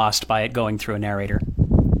have been lost by it going through a narrator.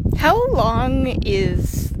 How long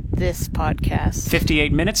is this podcast?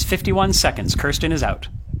 58 minutes, 51 seconds. Kirsten is out.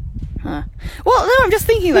 Huh. Well, no, I'm just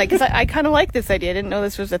thinking, like, because I kind of like this idea. I didn't know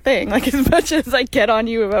this was a thing. Like, as much as I get on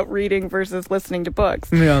you about reading versus listening to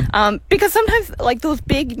books. Yeah. Because sometimes, like, those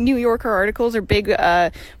big New Yorker articles or big,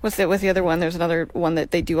 what's the other one? There's another one that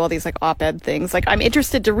they do all these, like, op-ed things. Like, I'm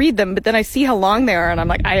interested to read them, but then I see how long they are, and I'm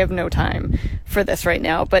like, I have no time for this right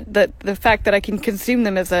now. But the fact that I can consume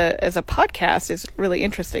them as a podcast is really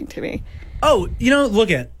interesting to me. Oh, look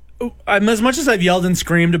at, as much as I've yelled and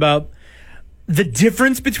screamed about the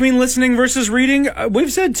difference between listening versus reading,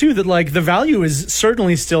 we've said too that like the value is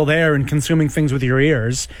certainly still there in consuming things with your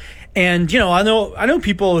ears. And I know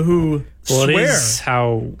people who swear. It is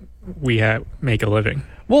how we make a living.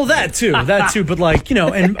 Well, that too, but like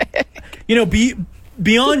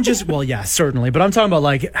beyond just, well, yeah, certainly, but I'm talking about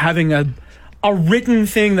like having a written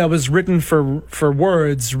thing that was written for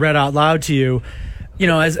words read out loud to you.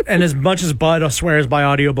 As much as Bud swears by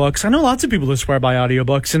audiobooks, I know lots of people who swear by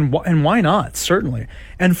audiobooks, and why not? Certainly.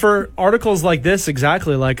 And for articles like this,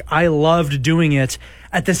 exactly, like I loved doing it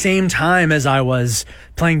at the same time as I was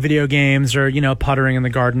playing video games or, puttering in the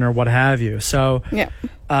garden or what have you. So, yeah,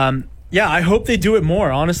 I hope they do it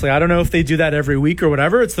more, honestly. I don't know if they do that every week or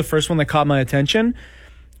whatever. It's the first one that caught my attention.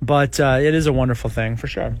 But it is a wonderful thing, for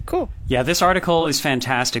sure. Cool. Yeah, this article is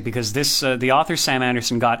fantastic because the author, Sam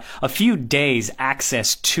Anderson, got a few days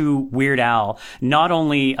access to Weird Al, not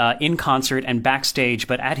only in concert and backstage,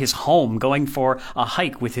 but at his home, going for a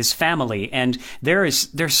hike with his family. And there's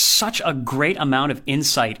such a great amount of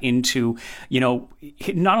insight into,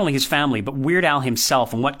 not only his family, but Weird Al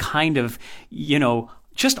himself and what kind of,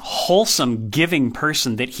 just wholesome, giving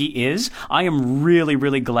person that he is. I am really,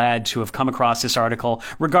 really glad to have come across this article,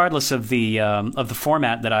 regardless of the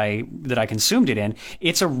format that I consumed it in.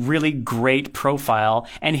 It's a really great profile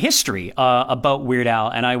and history about Weird Al,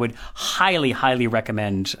 and I would highly, highly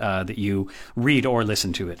recommend that you read or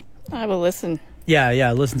listen to it. I will listen.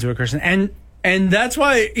 Yeah, listen to it, Kirsten. And that's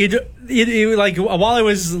why it like while I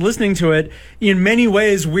was listening to it, in many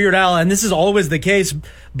ways, Weird Al, and this is always the case,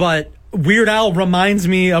 but Weird Al reminds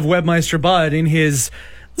me of Webmeister Bud in his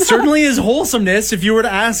certainly his wholesomeness. If you were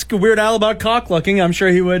to ask Weird Al about cock-looking, I'm sure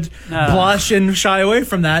he would blush and shy away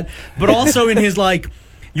from that. But also in his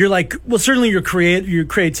certainly your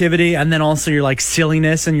creativity, and then also your like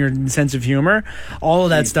silliness and your sense of humor, all of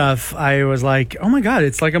that stuff. I was like, oh my god,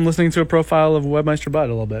 it's like I'm listening to a profile of Webmeister Bud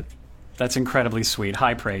a little bit. That's incredibly sweet.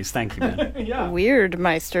 High praise. Thank you, man. Weird,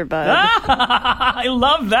 Meister Bud. I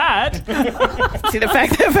love that. See, the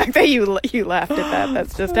fact that you laughed at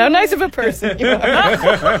that's just how nice of a person you are.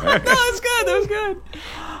 That was good.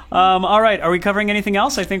 All right. Are we covering anything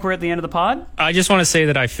else? I think we're at the end of the pod. I just want to say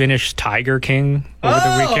that I finished Tiger King over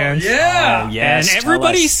the weekend. Yeah. Oh, yes. And tell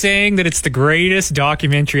everybody us. saying that it's the greatest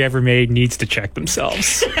documentary ever made needs to check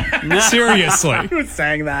themselves. Seriously. Who's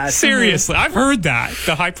saying that? Seriously. I've heard that.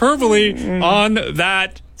 The hyperbole on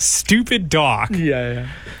that stupid doc. Yeah.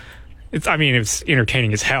 It's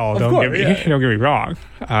entertaining as hell. Don't course, get me wrong.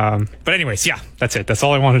 But anyways, yeah, that's it. That's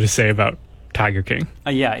all I wanted to say about Tiger King.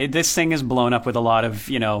 This thing is blown up with a lot of,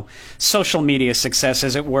 social media success,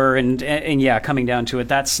 as it were, and yeah, coming down to it,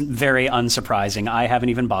 that's very unsurprising. I haven't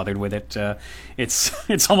even bothered with it.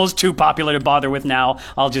 It's almost too popular to bother with now.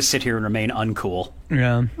 I'll just sit here and remain uncool.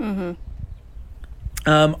 Yeah.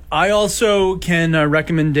 I also can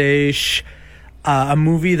recommend a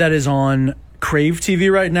movie that is on Crave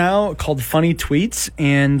TV right now called Funny Tweets,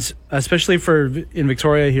 and especially in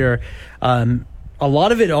Victoria here, a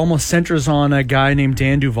lot of it almost centers on a guy named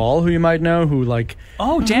Dan Duvall, who you might know, who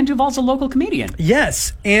Dan Duvall's a local comedian.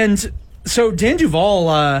 Yes, and so Dan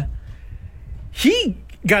Duvall, he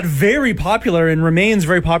got very popular and remains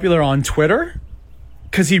very popular on Twitter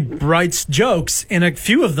because he writes jokes, and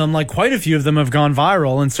quite a few of them have gone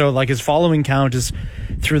viral, and so his following count is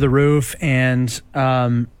through the roof, and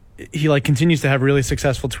he continues to have really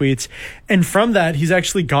successful tweets, and from that he's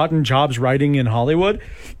actually gotten jobs writing in Hollywood.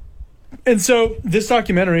 And so this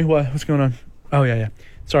documentary, what's going on? Oh yeah.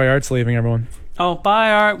 Sorry, Art's leaving, everyone. Oh,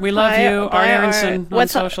 bye, Art. We love Bye, you. Art bye, Aronson Art. on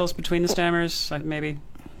What's up? socials, Between the Stammers, maybe.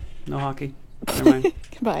 No hockey. Never mind.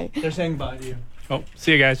 Bye. They're saying bye to you. Oh,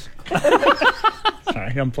 see you guys.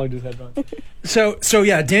 Sorry, I unplugged his headphones. So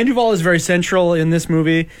yeah, Dan Duvall is very central in this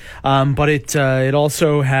movie, but it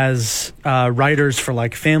also has writers for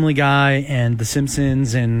Family Guy and The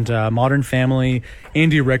Simpsons and Modern Family.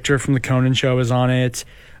 Andy Richter from The Conan Show is on it.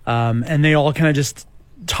 And they all kind of just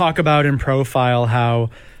talk about and profile how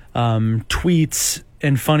tweets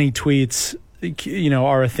and funny tweets,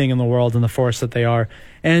 are a thing in the world and the force that they are.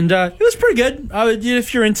 And it was pretty good.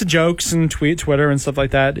 If you're into jokes and Twitter and stuff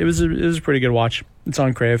like that, it was a pretty good watch. It's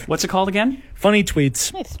on Crave. What's it called again? Funny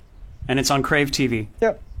Tweets. Nice. And it's on Crave TV.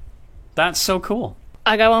 Yep. That's so cool.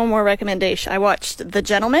 I got one more recommendation. I watched The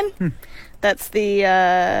Gentleman. That's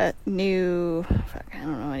the new... I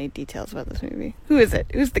don't know any details about this movie. Who is it?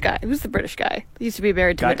 Who's the guy? Who's the British guy? He used to be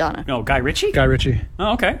married to Madonna. No, Guy Ritchie? Guy Ritchie.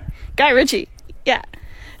 Oh, okay. Guy Ritchie. Yeah.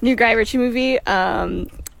 New Guy Ritchie movie.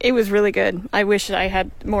 It was really good. I wish I had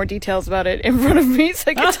more details about it in front of me so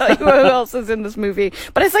I could tell you who else is in this movie.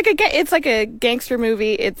 But it's like a gangster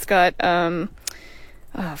movie. It's got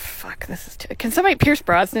oh fuck, this is can somebody Pierce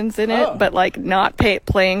Brosnan's in it, but not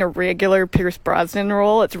playing a regular Pierce Brosnan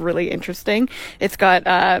role. It's really interesting. It's got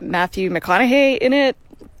Matthew McConaughey in it.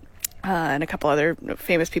 And a couple other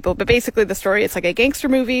famous people. But basically the story, it's like a gangster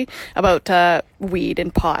movie about weed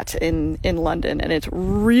and pot in London. And it's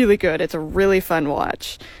really good. It's a really fun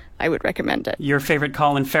watch. I would recommend it. Your favorite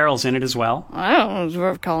Colin Farrell's in it as well. I don't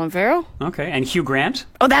know, Colin Farrell? Okay. And Hugh Grant?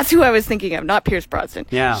 Oh, that's who I was thinking of, not Pierce Brosnan.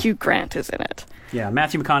 Yeah. Hugh Grant is in it. Yeah,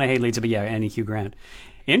 Matthew McConaughey leads it, but yeah, and Hugh Grant.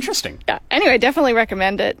 Interesting. Yeah. Anyway, definitely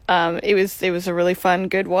recommend it. It was a really fun,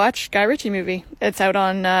 good watch. Guy Ritchie movie. It's out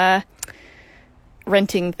on...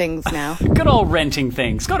 renting things now. Good old renting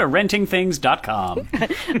things. Go to rentingthings.com.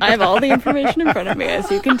 I have all the information in front of me,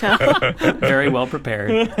 as you can tell. Very well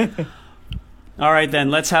prepared. All right, then,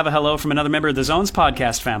 let's have a hello from another member of the Zones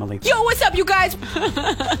podcast family. Yo, what's up, you guys?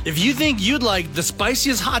 If you think you'd like the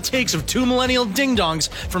spiciest hot takes of two millennial ding-dongs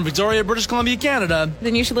from Victoria, British Columbia, Canada,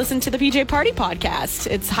 Then you should listen to the PJ Party podcast.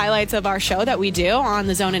 It's highlights of our show that we do on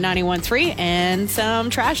the Zone at 91.3 and some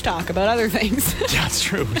trash talk about other things. yeah, it's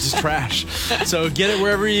true, it's just trash. So get it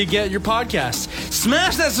wherever you get your podcasts.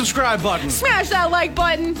 Smash that subscribe button. Smash that like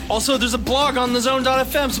button. Also, there's a blog on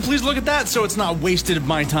thezone.fm, so please look at that so it's not wasted of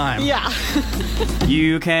my time. Yeah.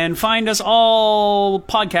 You can find us all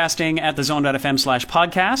podcasting at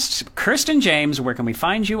thezone.fm/podcast. Kirsten James, where can we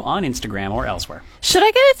find you on Instagram or elsewhere? Should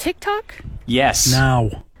I get a TikTok? Yes.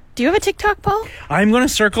 Now. Do you have a TikTok, Paul? I'm going to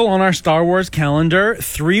circle on our Star Wars calendar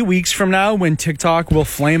 3 weeks from now when TikTok will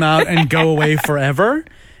flame out and go away forever.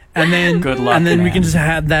 And then, Good luck, and then we man. can just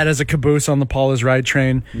have that as a caboose on the Paul is Right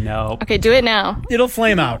train. No. Okay, do it now. It'll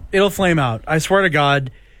flame out. It'll flame out. I swear to God.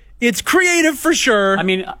 It's creative for sure. I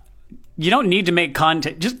mean, you don't need to make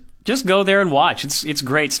content. Just go there and watch. It's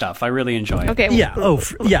great stuff. I really enjoy it. Okay. Yeah.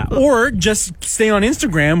 Yeah. Or just stay on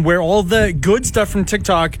Instagram where all the good stuff from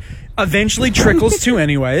TikTok eventually trickles to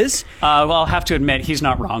anyways. Well, I'll have to admit, he's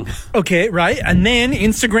not wrong. Okay, right. And then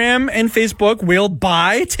Instagram and Facebook will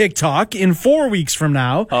buy TikTok in 4 weeks from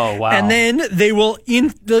now. Oh, wow. And then they will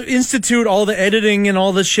institute all the editing and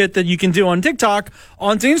all the shit that you can do on TikTok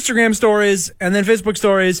onto Instagram stories and then Facebook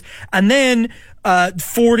stories. And then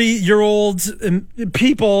 40-year-old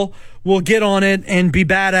people will get on it and be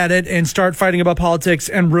bad at it and start fighting about politics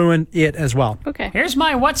and ruin it as well. Okay. Here's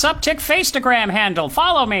my What's Up Tick Faceagram handle.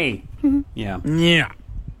 Follow me. Yeah. Yeah.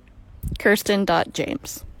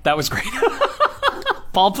 Kirsten.James. That was great.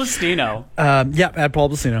 Paul Plastino. Yeah, at Paul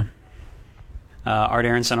Plastino. Art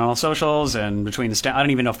Aronson on all socials and Between the I don't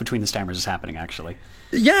even know if Between the Stammers is happening, actually.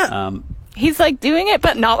 Yeah. He's like doing it,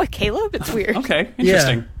 but not with Caleb. It's weird. Okay,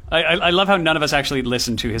 interesting. I love how none of us actually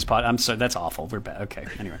listened to his pod. I'm sorry, that's awful. We're bad. Okay,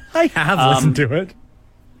 anyway. I have listened to it.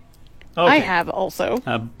 Okay. I have also.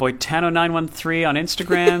 Boitano913 on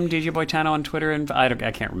Instagram, DJ Boitano on Twitter, and I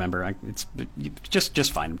can't remember. It's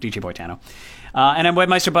just fine, DJ Boitano. And I'm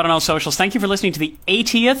Webmeister Bud on all socials. Thank you for listening to the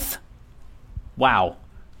 80th,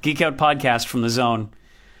 Geek Out podcast from The Zone.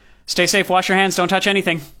 Stay safe, wash your hands, don't touch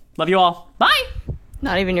anything. Love you all. Bye!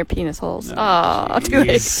 Not even your penis holes. Oh, too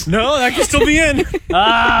late. No, that can still be in.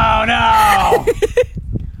 Oh, no!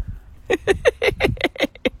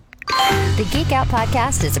 The Geek Out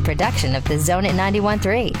Podcast is a production of The Zone at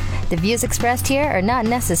 91.3. The views expressed here are not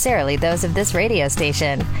necessarily those of this radio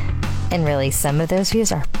station. And really, some of those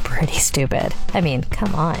views are pretty stupid. I mean,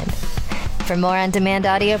 come on. For more on-demand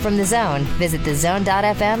audio from The Zone, visit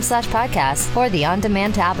thezone.fm/podcast or the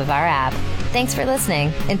on-demand tab of our app. Thanks for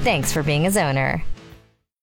listening, and thanks for being a Zoner.